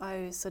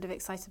sort of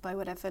excited by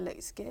whatever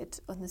looked good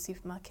on the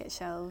supermarket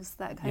shelves,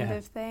 that kind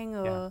of thing.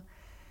 Or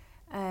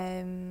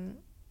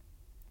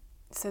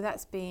so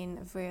that's been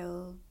a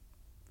real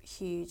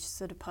huge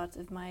sort of part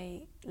of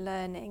my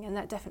learning, and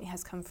that definitely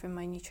has come from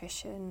my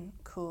nutrition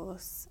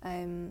course,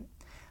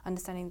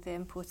 understanding the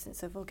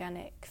importance of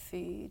organic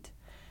food.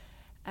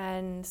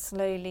 And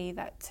slowly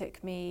that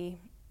took me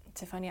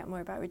to finding out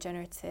more about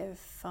regenerative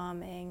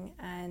farming,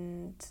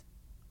 and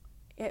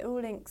it all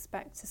links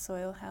back to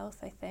soil health,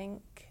 I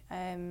think,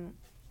 and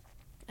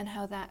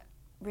how that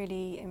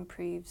really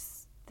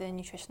improves the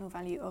nutritional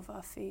value of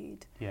our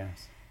food.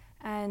 Yes.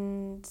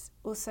 And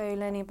also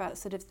learning about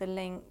sort of the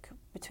link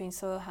between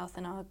soil health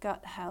and our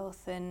gut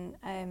health, and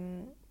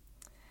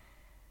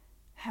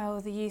how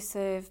the use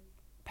of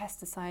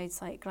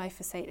pesticides like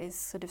glyphosate is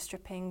sort of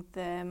stripping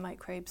the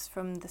microbes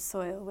from the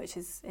soil, which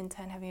is in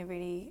turn having a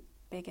really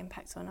big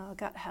impact on our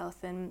gut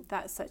health, and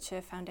that's such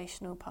a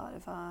foundational part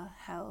of our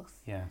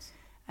health. Yes.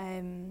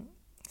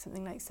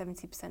 Something like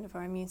 70% of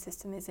our immune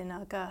system is in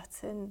our gut,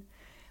 and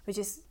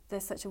there's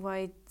such a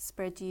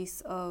widespread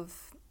use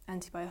of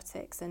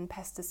antibiotics and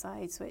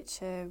pesticides,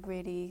 which are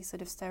really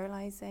sort of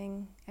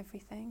sterilising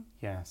everything.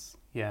 Yes.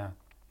 Yeah.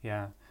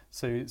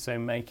 So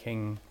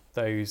making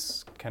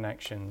those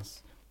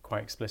connections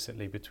quite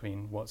explicitly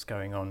between what's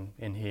going on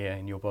in here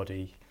in your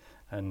body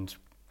and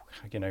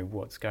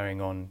what's going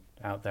on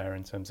out there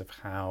in terms of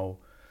how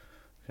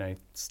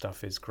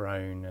stuff is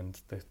grown and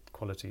the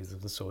qualities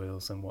of the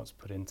soils and what's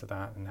put into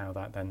that and how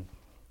that then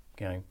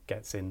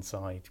gets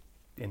inside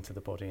into the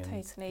body. And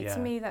totally. To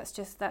me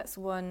that's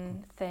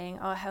one thing.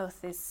 Our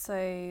health is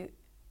so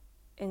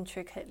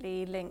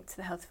intricately linked to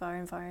the health of our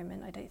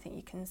environment. I don't think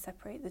you can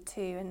separate the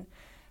two,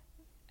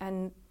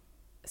 and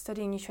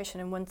studying nutrition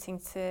and wanting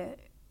to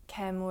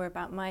care more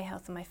about my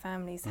health and my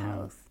family's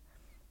health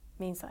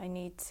means that I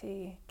need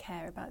to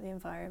care about the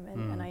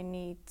environment, and I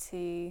need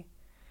to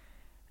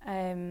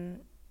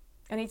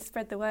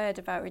spread the word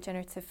about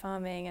regenerative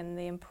farming and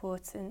the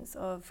importance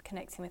of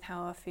connecting with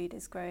how our food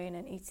is grown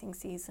and eating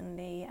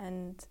seasonally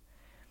and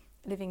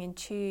living in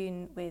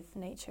tune with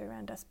nature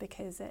around us,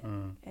 because it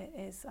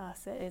is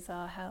us, it is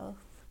our health.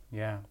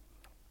 Yeah.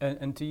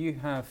 And do you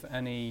have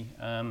any,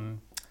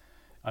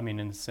 in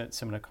a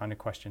similar kind of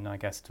question, I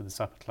guess, to the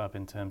Supper Club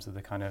in terms of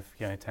the kind of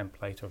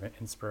template of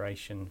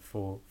inspiration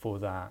for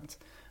that,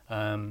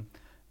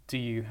 do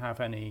you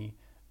have any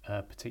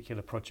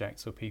particular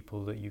projects or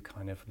people that you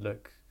kind of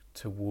look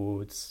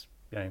towards,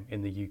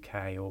 in the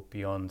UK or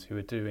beyond, who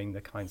are doing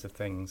the kinds of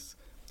things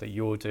that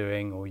you're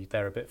doing, or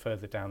they're a bit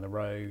further down the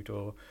road,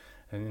 or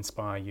and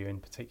inspire you in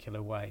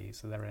particular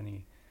ways? Are there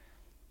any?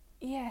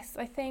 Yes,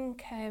 I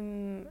think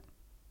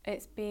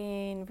it's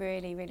been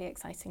really, really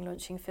exciting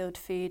launching Field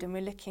Food, and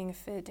we're looking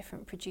for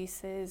different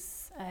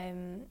producers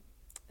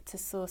to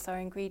source our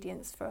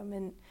ingredients from,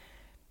 and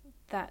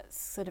that's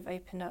sort of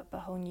opened up a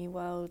whole new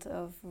world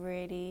of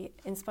really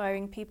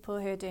inspiring people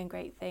who are doing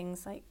great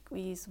things. Like,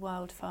 we use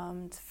wild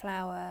farmed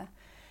flour,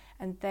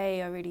 and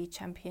they are really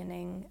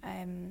championing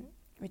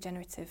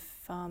regenerative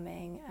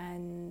farming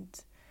and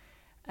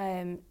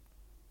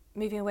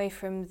moving away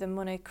from the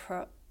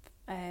monocrop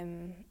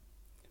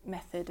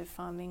method of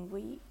farming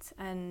wheat.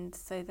 And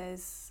so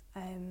there's,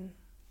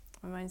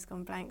 my mind's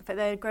gone blank, but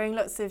they're growing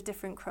lots of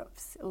different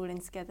crops all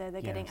in together.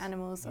 They're getting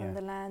animals on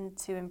the land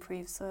to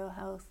improve soil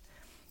health,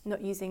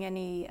 not using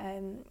any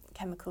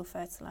chemical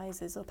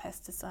fertilizers or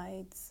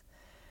pesticides.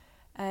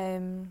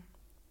 And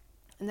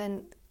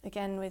then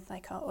again, with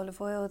like our olive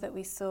oil that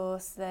we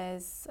source,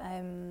 there's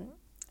a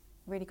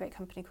really great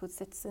company called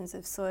Citizens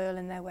of Soil,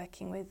 and they're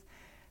working with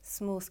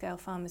small-scale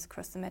farmers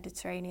across the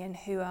Mediterranean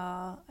who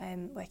are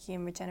working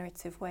in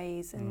regenerative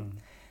ways, and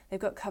they've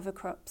got cover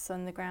crops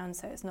on the ground,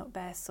 so it's not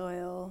bare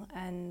soil,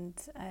 and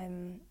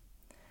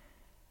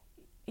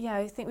yeah,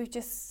 I think we've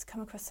just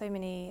come across so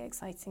many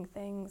exciting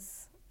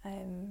things.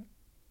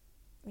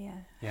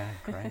 Yeah,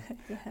 great.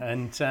 Yeah.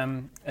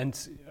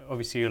 And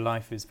obviously your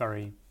life is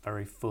very,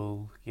 very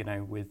full, you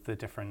know, with the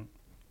different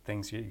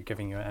things you're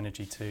giving your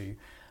energy to.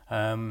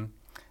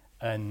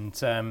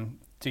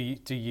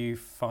 Do you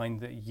find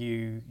that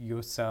you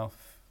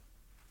yourself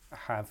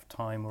have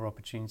time or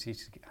opportunity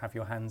to have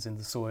your hands in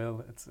the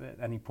soil at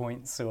any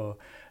points, or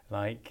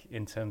like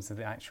in terms of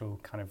the actual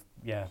kind of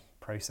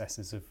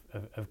processes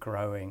of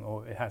growing,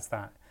 or has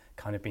that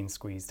kind of been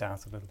squeezed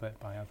out a little bit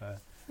by other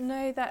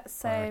No,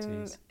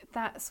 priorities?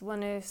 That's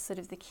one of sort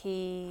of the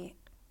key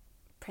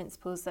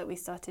principles that we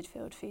started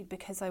Field Food,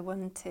 because I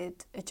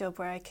wanted a job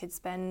where I could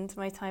spend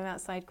my time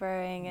outside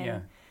growing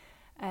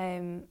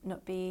and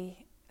not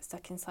be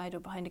stuck inside or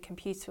behind a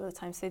computer all the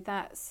time. So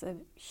that's a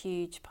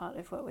huge part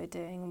of what we're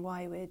doing and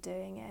why we're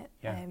doing it.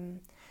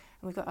 And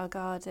we've got our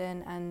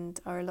garden and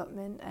our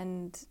allotment,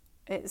 and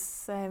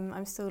it's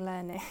I'm still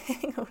learning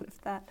all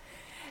of that.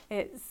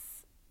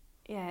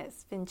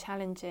 It's been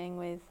challenging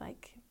with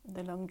like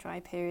the long dry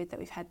period that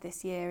we've had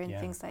this year and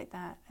things like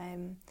that.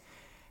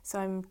 So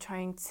I'm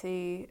trying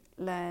to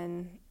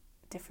learn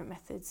different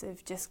methods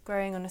of just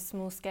growing on a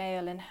small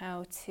scale and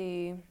how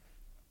to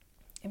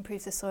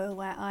improve the soil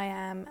where I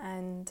am,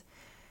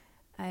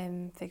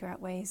 and figure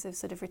out ways of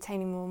sort of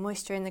retaining more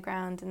moisture in the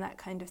ground and that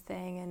kind of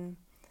thing.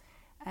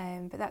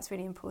 And but that's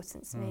really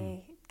important to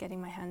me,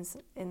 getting my hands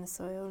in the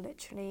soil,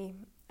 literally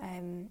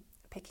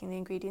picking the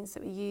ingredients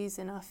that we use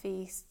in our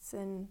feasts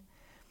and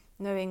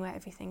knowing where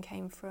everything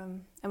came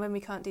from. And when we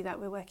can't do that,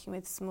 we're working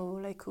with small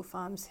local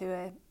farms who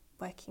are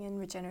working in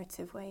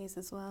regenerative ways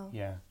as well.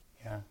 Yeah.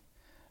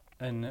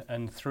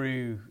 And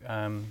through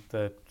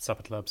the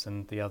supper clubs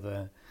and the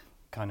other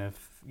kind of,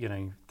 you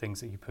know,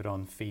 things that you put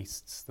on,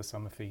 feasts, the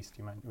summer feast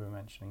you were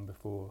mentioning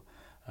before,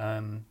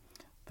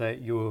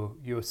 that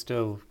you're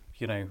still,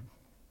 you know,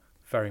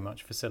 very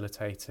much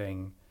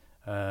facilitating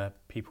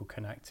people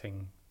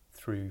connecting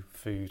through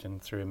food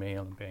and through a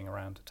meal and being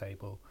around a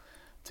table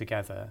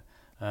together.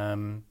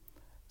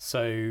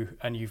 So,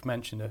 and you've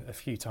mentioned a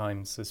few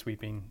times as we've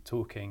been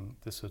talking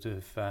the sort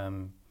of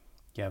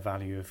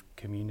value of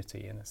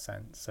community in a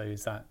sense. So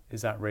is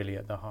that really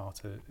at the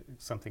heart of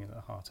something at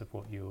the heart of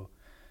what you're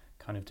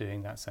kind of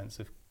doing, that sense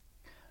of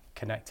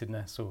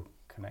connectedness or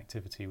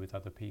connectivity with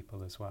other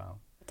people as well?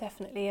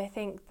 Definitely. I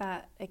think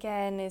that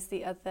again is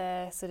the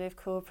other sort of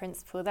core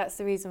principle. That's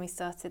the reason we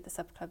started the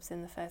supper clubs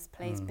in the first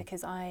place,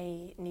 because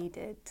I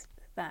needed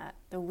that,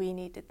 or we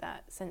needed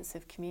that sense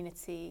of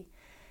community.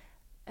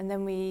 And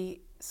then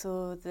we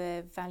saw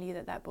the value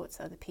that brought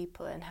to other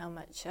people and how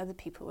much other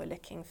people were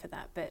looking for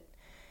that, but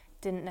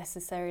didn't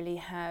necessarily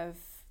have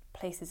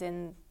places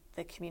in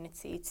the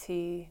community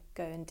to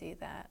go and do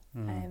that.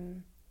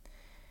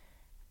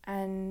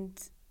 And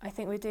I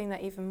think we're doing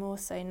that even more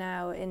so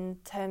now in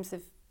terms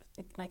of,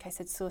 like I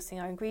said,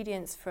 sourcing our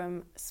ingredients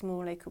from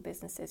small local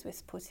businesses. We're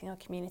supporting our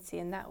community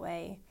in that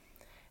way.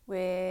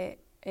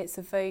 It's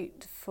a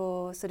vote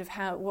for sort of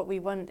what we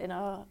want in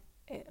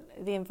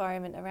the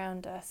environment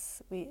around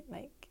us. We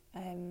like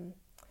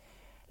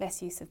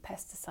less use of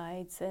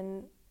pesticides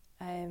and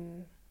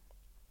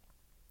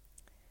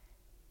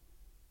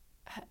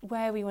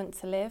where we want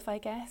to live, I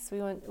guess.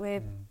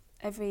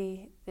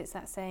 It's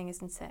that saying,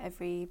 isn't it?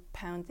 Every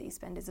pound that you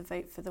spend is a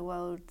vote for the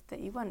world that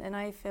you want. And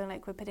I feel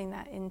like we're putting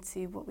that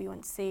into what we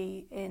want to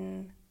see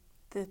in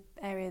the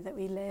area that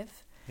we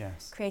live.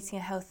 Yes. Creating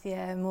a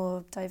healthier,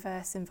 more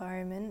diverse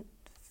environment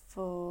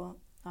for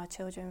our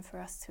children, for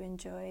us to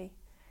enjoy.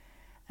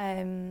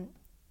 And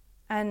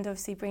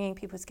obviously bringing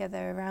people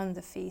together around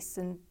the feast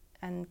and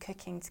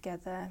cooking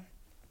together.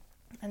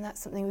 And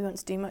that's something we want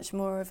to do much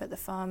more of at the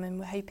farm, and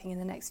we're hoping in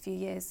the next few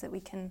years that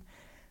we can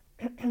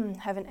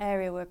have an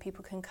area where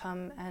people can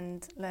come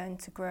and learn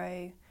to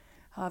grow,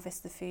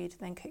 harvest the food,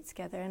 then cook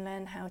together and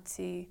learn how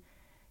to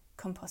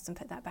compost and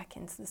put that back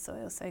into the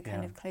soil. So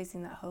kind of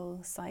closing that whole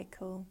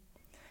cycle.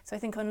 So I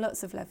think on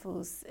lots of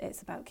levels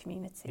it's about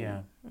community.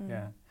 Yeah.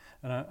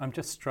 And I'm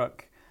just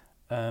struck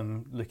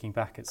looking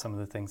back at some of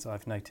the things that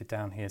I've noted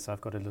down here. So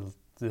I've got a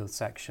little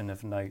section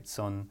of notes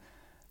on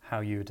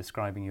how you were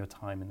describing your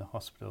time in the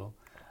hospital.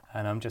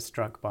 And I'm just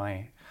struck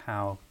by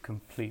how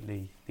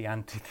completely the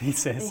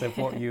antithesis of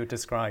what you're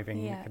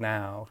describing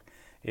now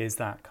is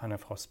that kind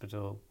of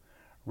hospital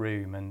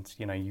room. And,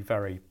 you know, you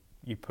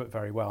put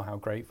very well how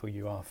grateful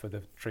you are for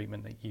the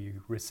treatment that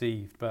you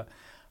received. But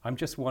I'm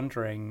just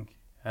wondering,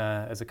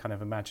 as a kind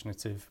of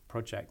imaginative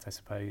project, I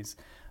suppose,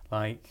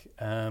 like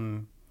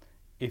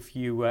if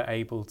you were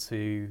able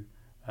to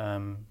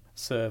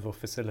serve or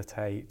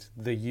facilitate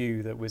the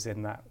you that was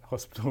in that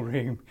hospital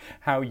room,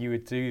 how you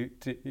would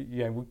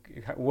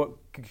what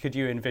could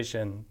you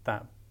envision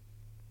that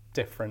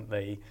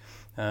differently?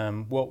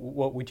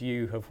 What would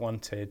you have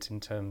wanted in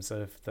terms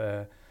of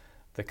the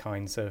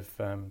kinds of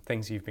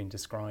things you've been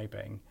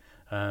describing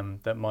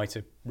that might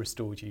have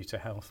restored you to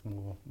health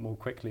more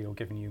quickly or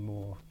given you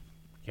more,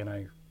 you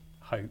know,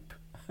 hope?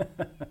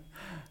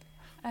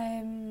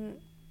 I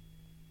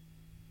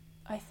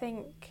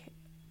think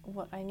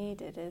what I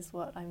needed is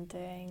what I'm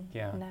doing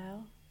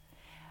now.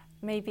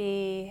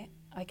 maybe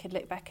I could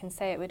look back and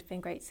say it would have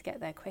been great to get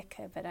there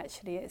quicker, but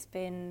actually it's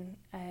been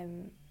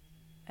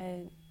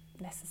a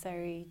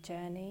necessary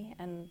journey,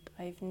 and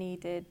I've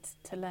needed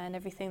to learn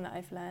everything that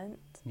I've learnt.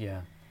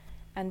 Yeah.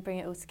 And bring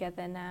it all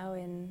together now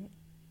in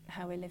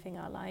how we're living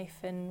our life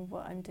and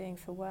what I'm doing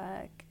for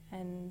work,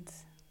 and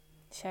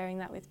sharing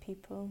that with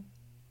people.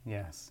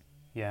 Yes.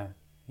 Yeah.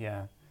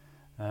 Yeah.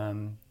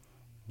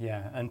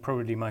 Yeah. And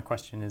probably my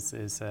question is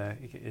a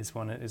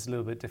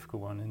little bit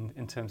difficult one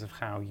in terms of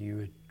how you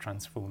would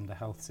transform the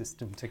health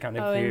system to kind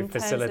of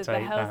facilitate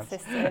that. In terms of the health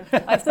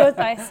system, I've thought.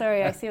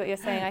 I see what you're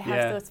saying. I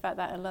have thought about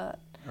that a lot.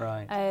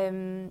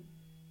 Right.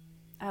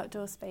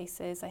 Outdoor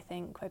spaces, I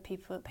think, where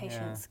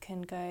patients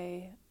can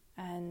go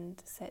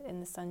and sit in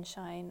the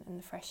sunshine and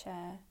the fresh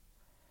air.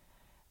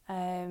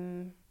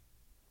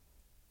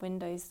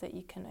 Windows that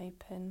you can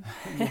open.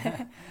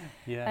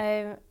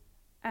 Yeah.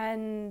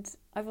 And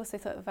I've also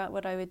thought about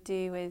what I would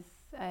do with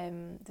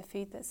the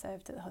food that's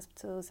served at the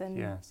hospitals,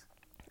 and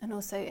and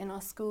also in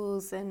our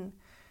schools and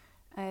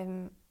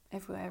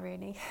everywhere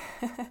really.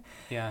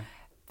 Yeah.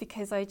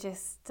 Because I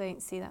just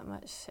don't see that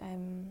much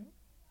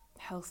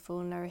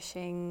healthful,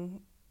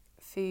 nourishing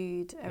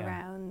food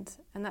around,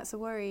 and that's a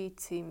worry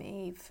to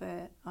me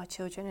for our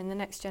children and the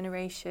next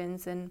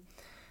generations, and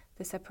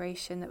the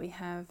separation that we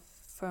have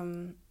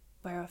from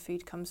where our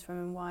food comes from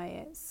and why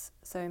it's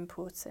so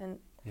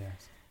important.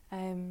 Yes.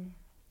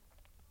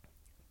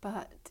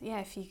 But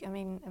yeah,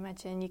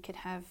 imagine you could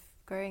have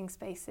growing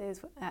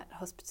spaces at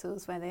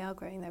hospitals where they are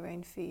growing their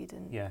own food,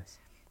 and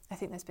I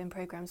think there's been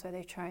programs where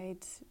they've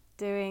tried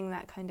doing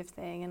that kind of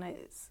thing, and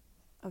it's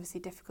obviously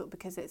difficult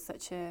because it's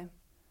such a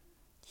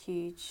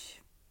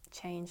huge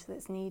change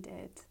that's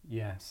needed.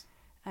 Yes.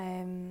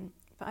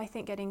 But I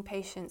think getting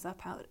patients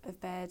up out of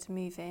bed,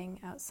 moving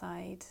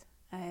outside,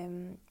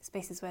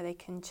 spaces where they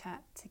can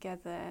chat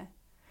together,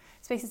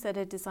 spaces that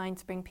are designed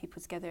to bring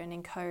people together and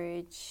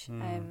encourage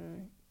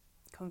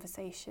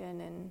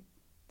conversation and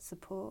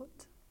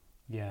support.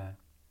 Yeah.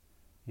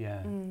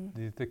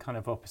 The kind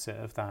of opposite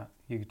of that,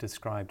 you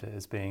described it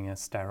as being a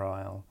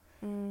sterile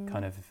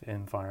kind of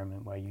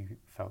environment where you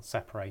felt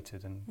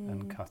separated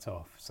and cut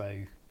off.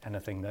 So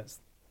anything that's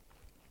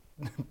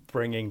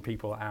bringing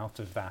people out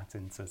of that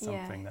into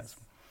something that's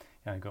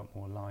got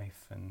more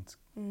life and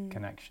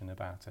connection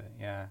about it.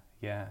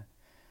 Yeah.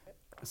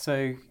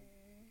 So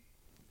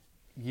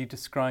you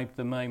described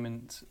the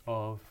moment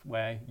of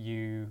where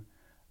you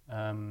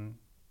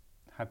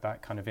had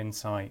that kind of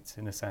insight,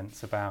 in a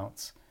sense,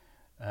 about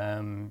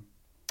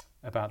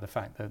the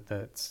fact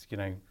that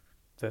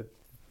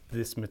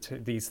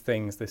these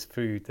things, this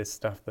food, this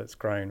stuff that's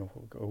grown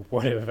or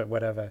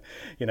whatever,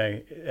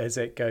 as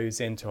it goes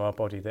into our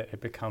body, that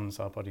it becomes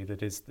our body.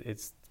 That it's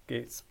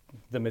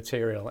the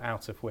material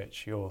out of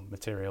which your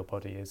material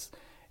body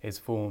is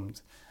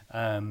formed,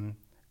 and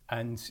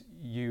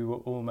you were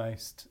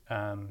almost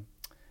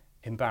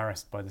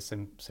embarrassed by the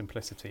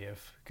simplicity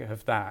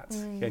of that.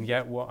 And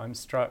yet, what I'm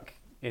struck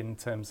in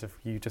terms of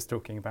you just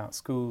talking about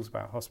schools,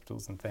 about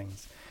hospitals and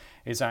things,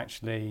 is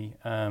actually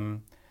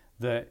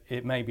that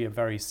it may be a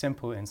very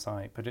simple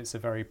insight, but it's a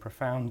very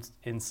profound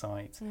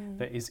insight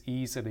that is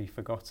easily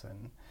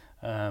forgotten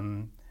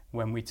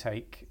when we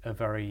take a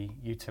very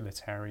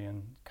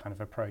utilitarian kind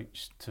of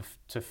approach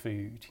to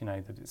food.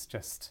 That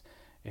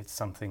it's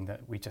something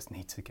that we just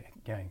need to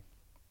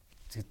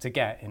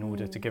get, in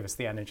order to give us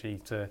the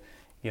energy to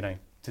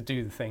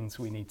do the things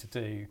we need to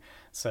do.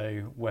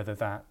 So whether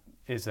that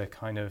is a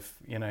kind of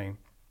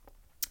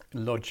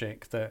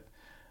logic that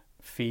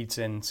feeds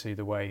into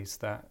the ways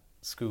that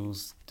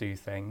schools do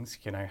things,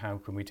 how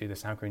can we do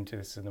this? How can we do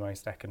this in the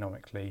most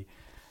economically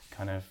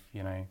kind of,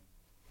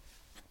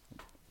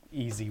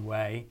 easy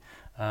way?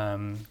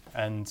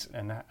 And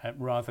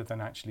rather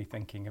than actually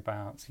thinking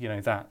about,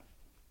 that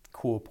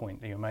core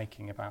point that you're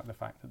making about the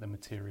fact that the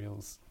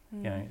materials,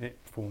 it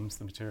forms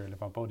the material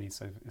of our body.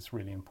 So it's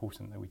really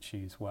important that we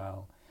choose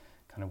well,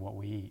 kind of what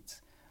we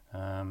eat.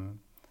 I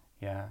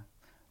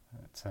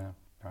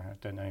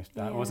don't know if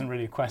that wasn't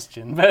really a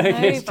question, but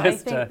it's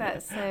just.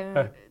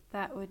 I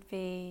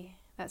think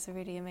that's a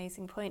really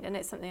amazing point, and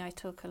it's something I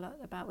talk a lot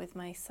about with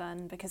my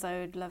son, because I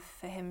would love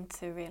for him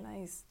to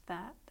realise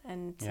that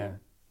and to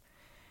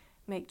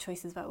make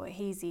choices about what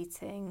he's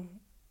eating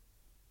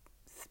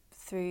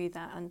through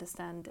that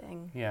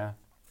understanding. Yeah.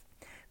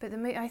 But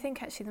I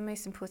think actually the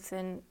most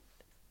important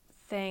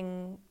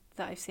thing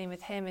that I've seen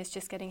with him is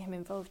just getting him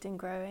involved in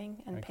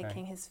growing and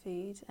picking his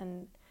food,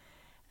 and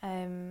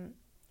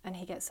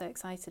he gets so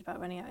excited about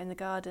running out in the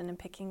garden and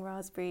picking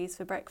raspberries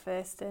for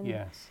breakfast,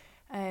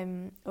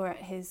 and or at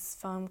his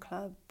farm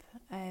club,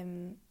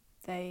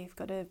 they've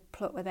got a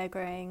plot where they're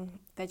growing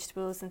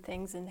vegetables and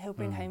things, and he'll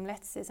bring home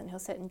lettuces and he'll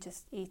sit and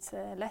just eat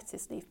a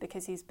lettuce leaf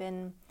because he's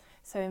been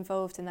so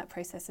involved in that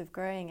process of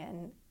growing it,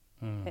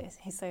 and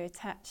he's so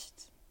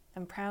attached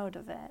and proud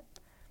of it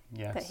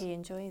that he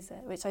enjoys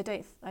it, which I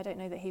don't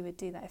know that he would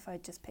do that if I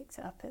just picked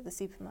it up at the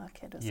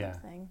supermarket or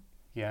something.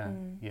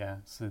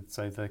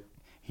 So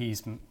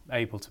he's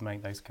able to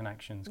make those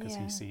connections because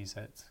Yeah. he sees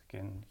it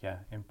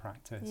in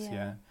practice. Yeah.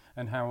 Yeah.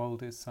 And how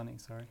old is Sonny?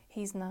 Sorry.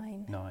 He's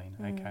 9.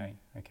 9.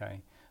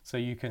 Okay. So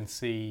you can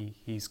see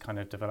he's kind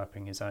of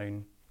developing his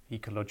own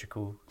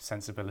ecological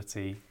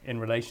sensibility in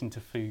relation to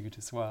food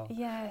as well.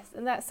 Yes,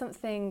 and that's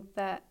something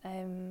that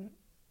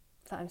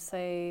that I'm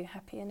so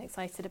happy and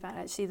excited about,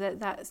 actually,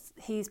 that's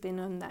he's been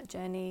on that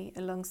journey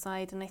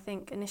alongside, and I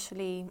think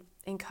initially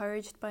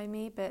encouraged by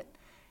me, but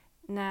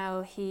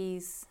now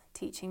he's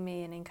teaching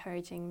me and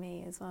encouraging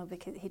me as well,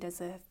 because he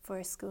does a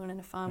forest school and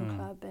a farm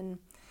club, and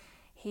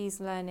he's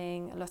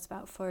learning a lot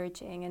about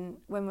foraging, and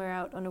when we're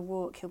out on a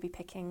walk he'll be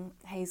picking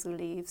hazel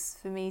leaves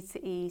for me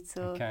to eat,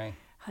 or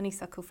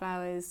honeysuckle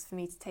flowers for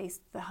me to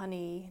taste the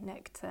honey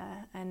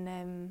nectar,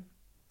 and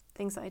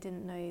things that I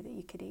didn't know that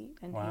you could eat,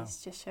 and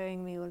he's just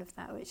showing me all of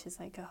that, which is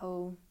like a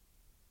whole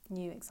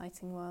new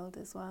exciting world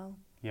as well.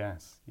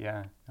 Yes,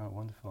 yeah. Oh,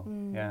 wonderful.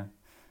 Yeah.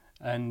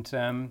 And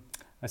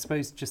I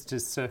suppose just to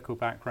circle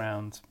back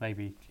round,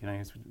 maybe,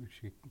 as we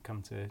should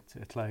come to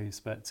a close,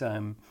 but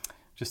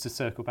just to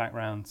circle back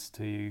round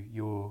to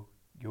your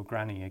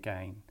granny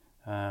again.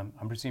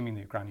 I'm presuming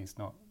that your granny's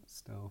not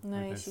still with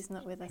us. No, she's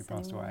not with us She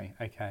passed anymore. away.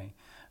 Okay.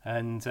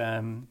 And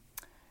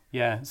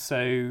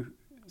so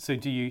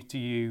do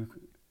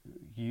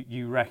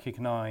you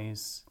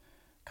recognise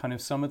kind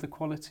of some of the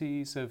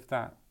qualities of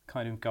that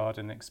kind of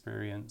garden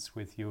experience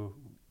with your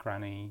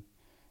granny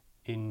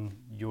in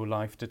your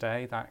life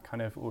today, that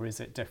kind of, or is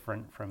it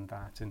different from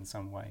that in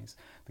some ways?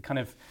 The kind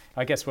of,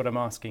 I guess what I'm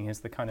asking is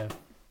the kind of,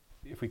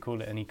 if we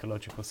call it an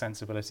ecological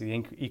sensibility,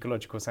 the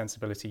ecological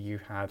sensibility you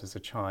had as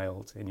a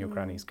child in your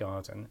granny's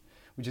garden,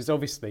 which is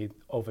obviously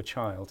of a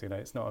child,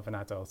 it's not of an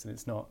adult, and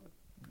it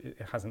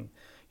hasn't,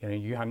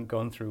 you hadn't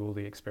gone through all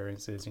the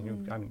experiences and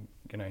you hadn't,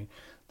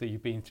 that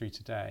you've been through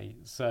today.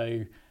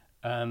 So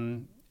I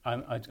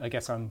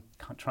guess I'm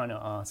trying to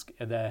ask,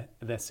 are there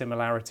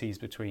similarities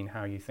between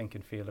how you think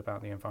and feel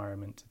about the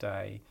environment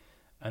today,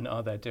 and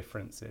are there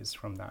differences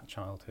from that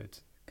childhood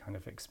kind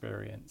of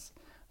experience?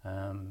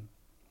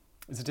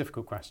 It's a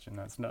difficult question.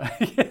 That's not.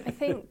 I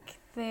think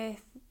the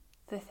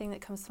thing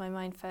that comes to my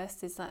mind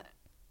first is that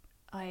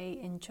I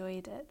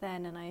enjoyed it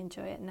then and I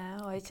enjoy it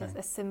now. It's just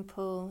a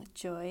simple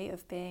joy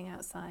of being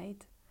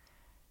outside,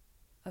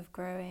 of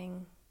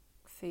growing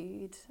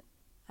food,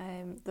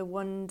 the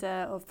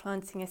wonder of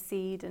planting a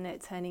seed and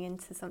it turning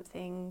into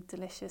something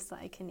delicious that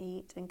I can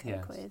eat and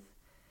cook with.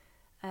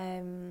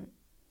 I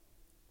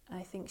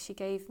think she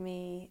gave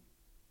me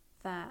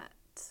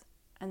that,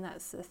 and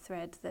that's the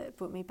thread that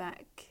brought me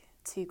back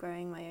to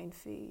growing my own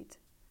food.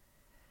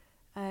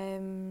 I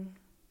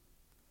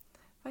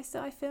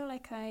feel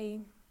like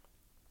I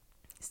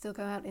still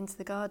go out into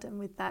the garden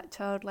with that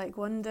childlike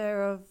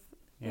wonder of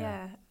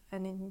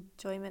an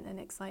enjoyment and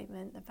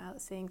excitement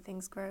about seeing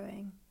things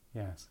growing.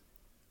 Yes.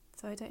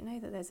 So I don't know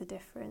that there's a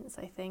difference.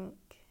 I think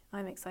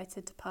I'm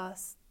excited to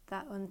pass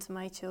that on to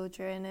my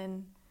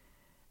children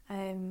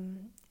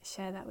and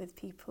share that with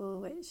people,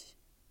 which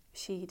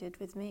she did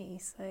with me.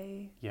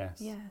 So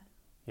yes.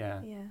 Yeah.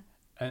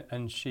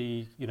 And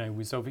she,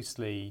 was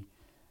obviously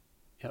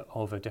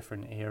of a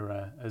different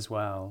era as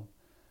well,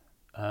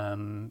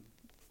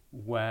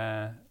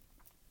 where,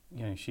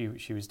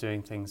 she was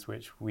doing things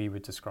which we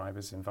would describe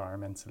as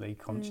environmentally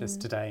conscious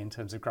today in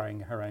terms of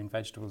growing her own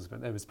vegetables,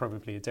 but there was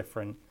probably a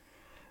different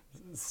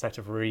set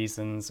of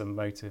reasons and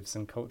motives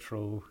and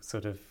cultural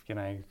sort of,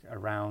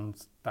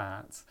 around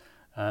that.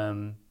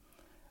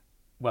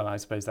 Well, I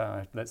suppose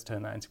that let's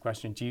turn that into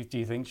question. Do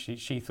you think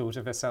she thought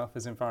of herself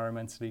as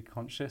environmentally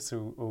conscious,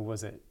 or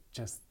was it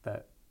just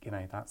that,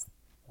 that's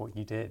what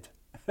you did?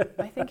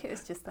 I think it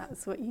was just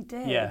that's what you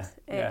did.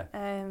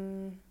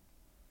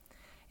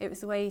 It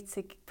was a way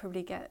to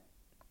probably get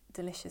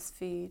delicious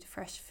food,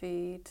 fresh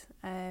food.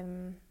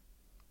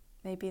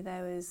 Maybe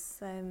there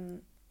was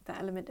that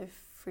element of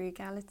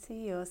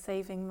frugality or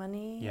saving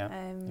money.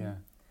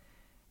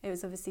 It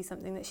was obviously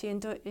something that she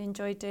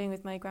enjoyed doing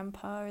with my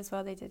grandpa as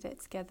well. They did it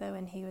together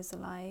when he was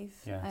alive.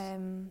 Yes.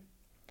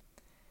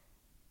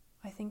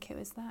 I think it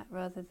was that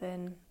rather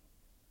than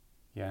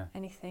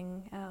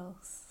anything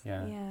else.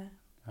 Yeah.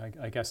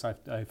 I guess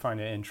I find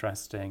it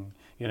interesting,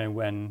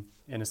 when,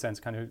 in a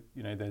sense, kind of,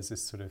 there's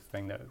this sort of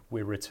thing that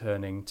we're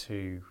returning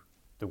to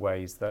the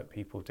ways that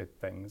people did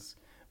things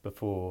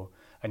before,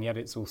 and yet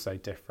it's also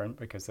different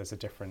because there's a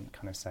different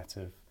kind of set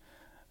of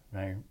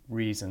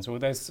reasons, or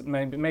there's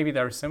maybe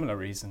there are similar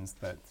reasons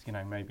that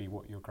maybe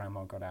what your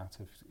grandma got out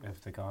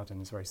of the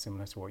garden is very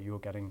similar to what you're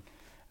getting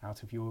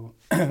out of your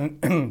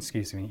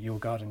excuse me, your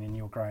garden and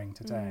your growing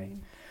today.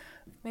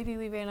 Maybe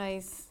we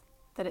realise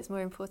that it's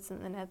more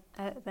important than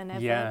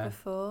ever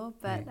before,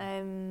 but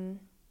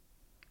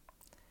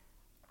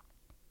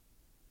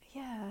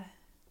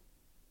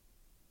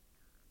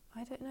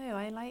I don't know.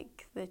 I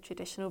like the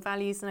traditional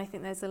values, and I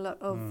think there's a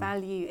lot of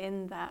value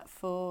in that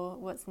for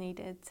what's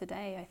needed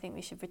today. I think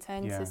we should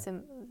return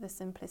to the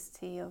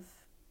simplicity of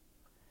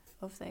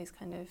those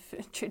kind of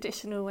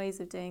traditional ways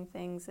of doing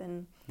things,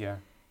 and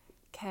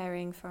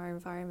caring for our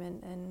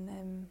environment,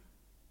 and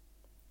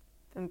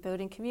and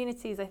building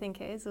communities. I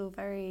think it is all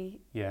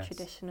very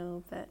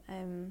traditional, but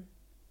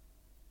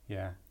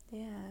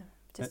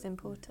just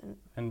important.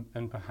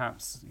 And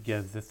perhaps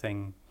the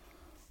thing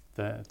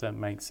that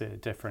makes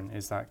it different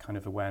is that kind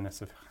of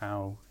awareness of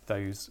how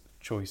those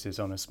choices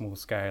on a small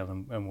scale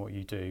and what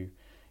you do,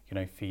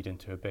 feed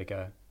into a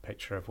bigger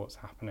picture of what's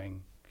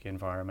happening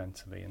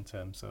environmentally in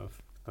terms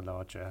of the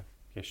larger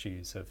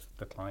issues of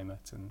the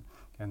climate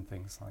and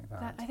things like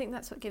that. I think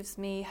that's what gives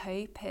me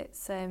hope.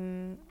 It's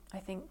I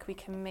think we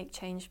can make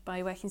change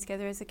by working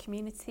together as a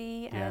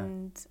community,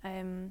 and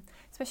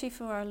especially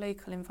for our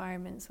local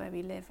environments where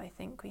we live, I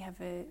think we have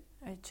a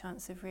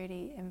chance of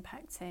really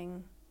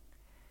impacting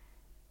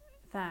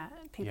that,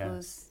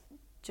 people's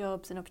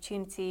jobs and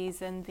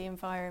opportunities and the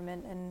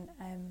environment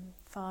and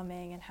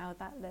farming and how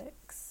that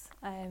looks.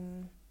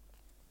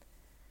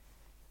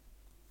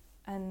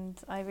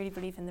 And I really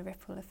believe in the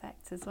ripple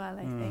effect as well,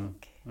 I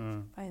think,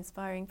 by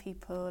inspiring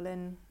people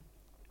and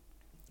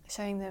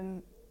showing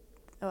them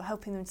or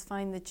helping them to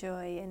find the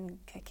joy in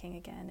cooking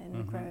again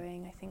and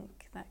growing. I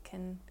think that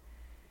can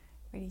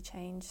really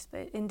change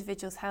the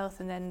individual's health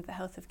and then the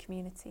health of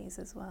communities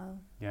as well.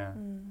 Yeah.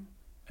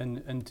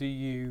 And do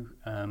you,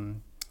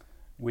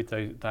 with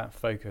that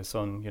focus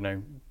on,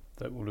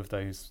 all of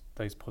those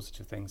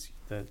positive things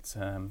that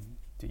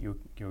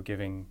you're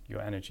giving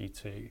your energy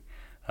to,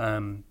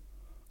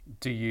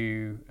 do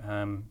you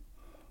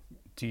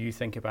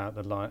think about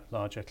the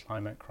larger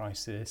climate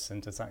crisis,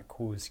 and does that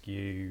cause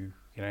you,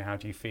 how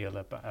do you feel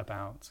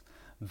about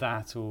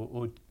that,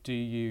 or do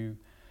you,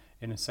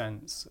 in a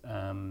sense,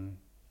 do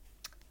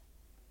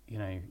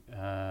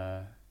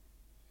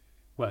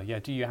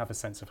you have a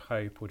sense of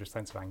hope or just a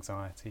sense of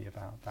anxiety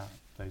about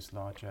those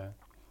larger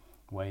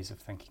ways of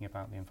thinking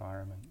about the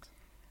environment?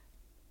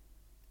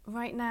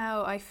 Right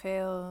now, I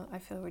feel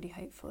really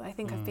hopeful. I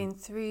think I've been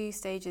through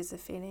stages of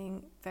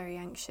feeling very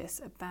anxious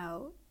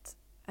about,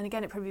 and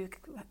again, it probably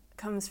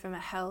comes from a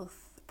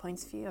health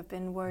point of view. I've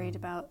been worried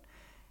about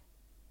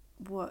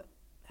what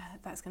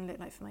that's going to look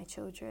like for my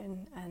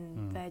children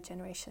and their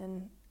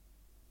generation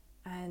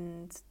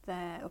and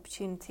their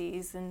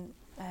opportunities. And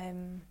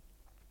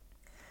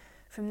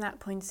from that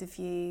point of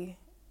view,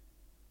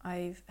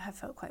 I have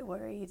felt quite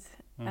worried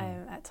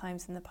at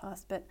times in the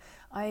past. But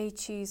I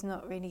choose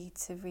not really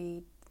to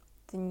read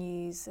the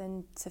news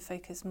and to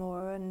focus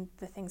more on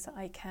the things that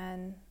I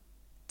can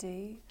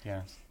do.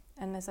 Yes.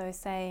 And as I was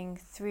saying,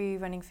 through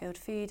running Field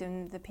Food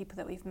and the people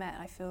that we've met,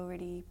 I feel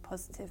really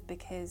positive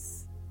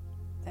because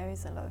there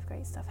is a lot of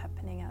great stuff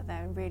happening out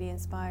there and really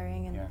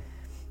inspiring. And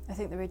I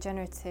think the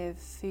regenerative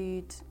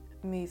food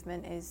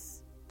movement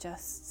is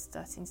just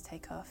starting to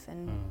take off,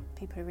 and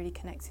people are really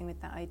connecting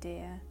with that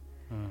idea.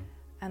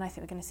 And I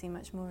think we're going to see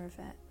much more of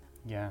it.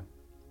 Yeah.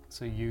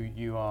 So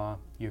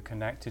you're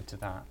connected to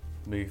that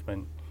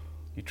movement.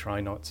 You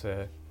try not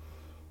to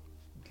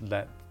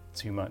let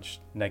too much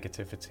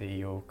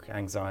negativity or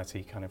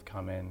anxiety kind of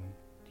come in,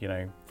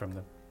 from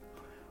the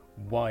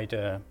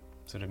wider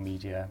sort of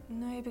media.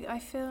 No, but I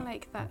feel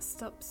like that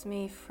stops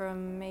me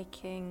from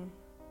making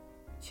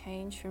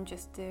change, from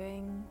just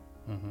doing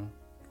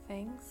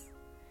things.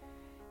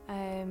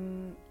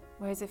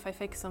 Whereas if I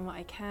focus on what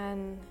I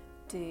can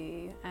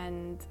do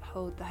and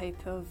hold the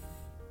hope of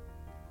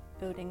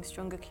building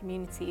stronger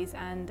communities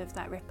and of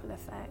that ripple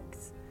effect,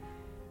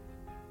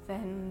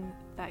 then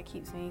that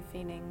keeps me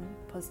feeling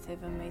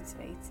positive and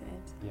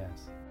motivated.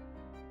 Yes.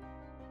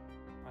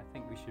 I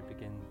think we should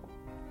begin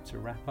to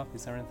wrap up.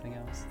 Is there anything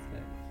else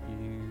that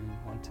you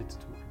wanted to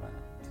talk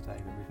about today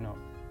that we've not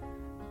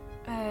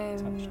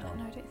touched on?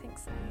 No, I don't think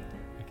so.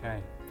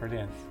 Okay,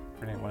 brilliant.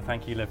 Well,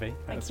 thank you, Libby.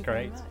 That was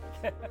great. Thank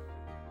you very much.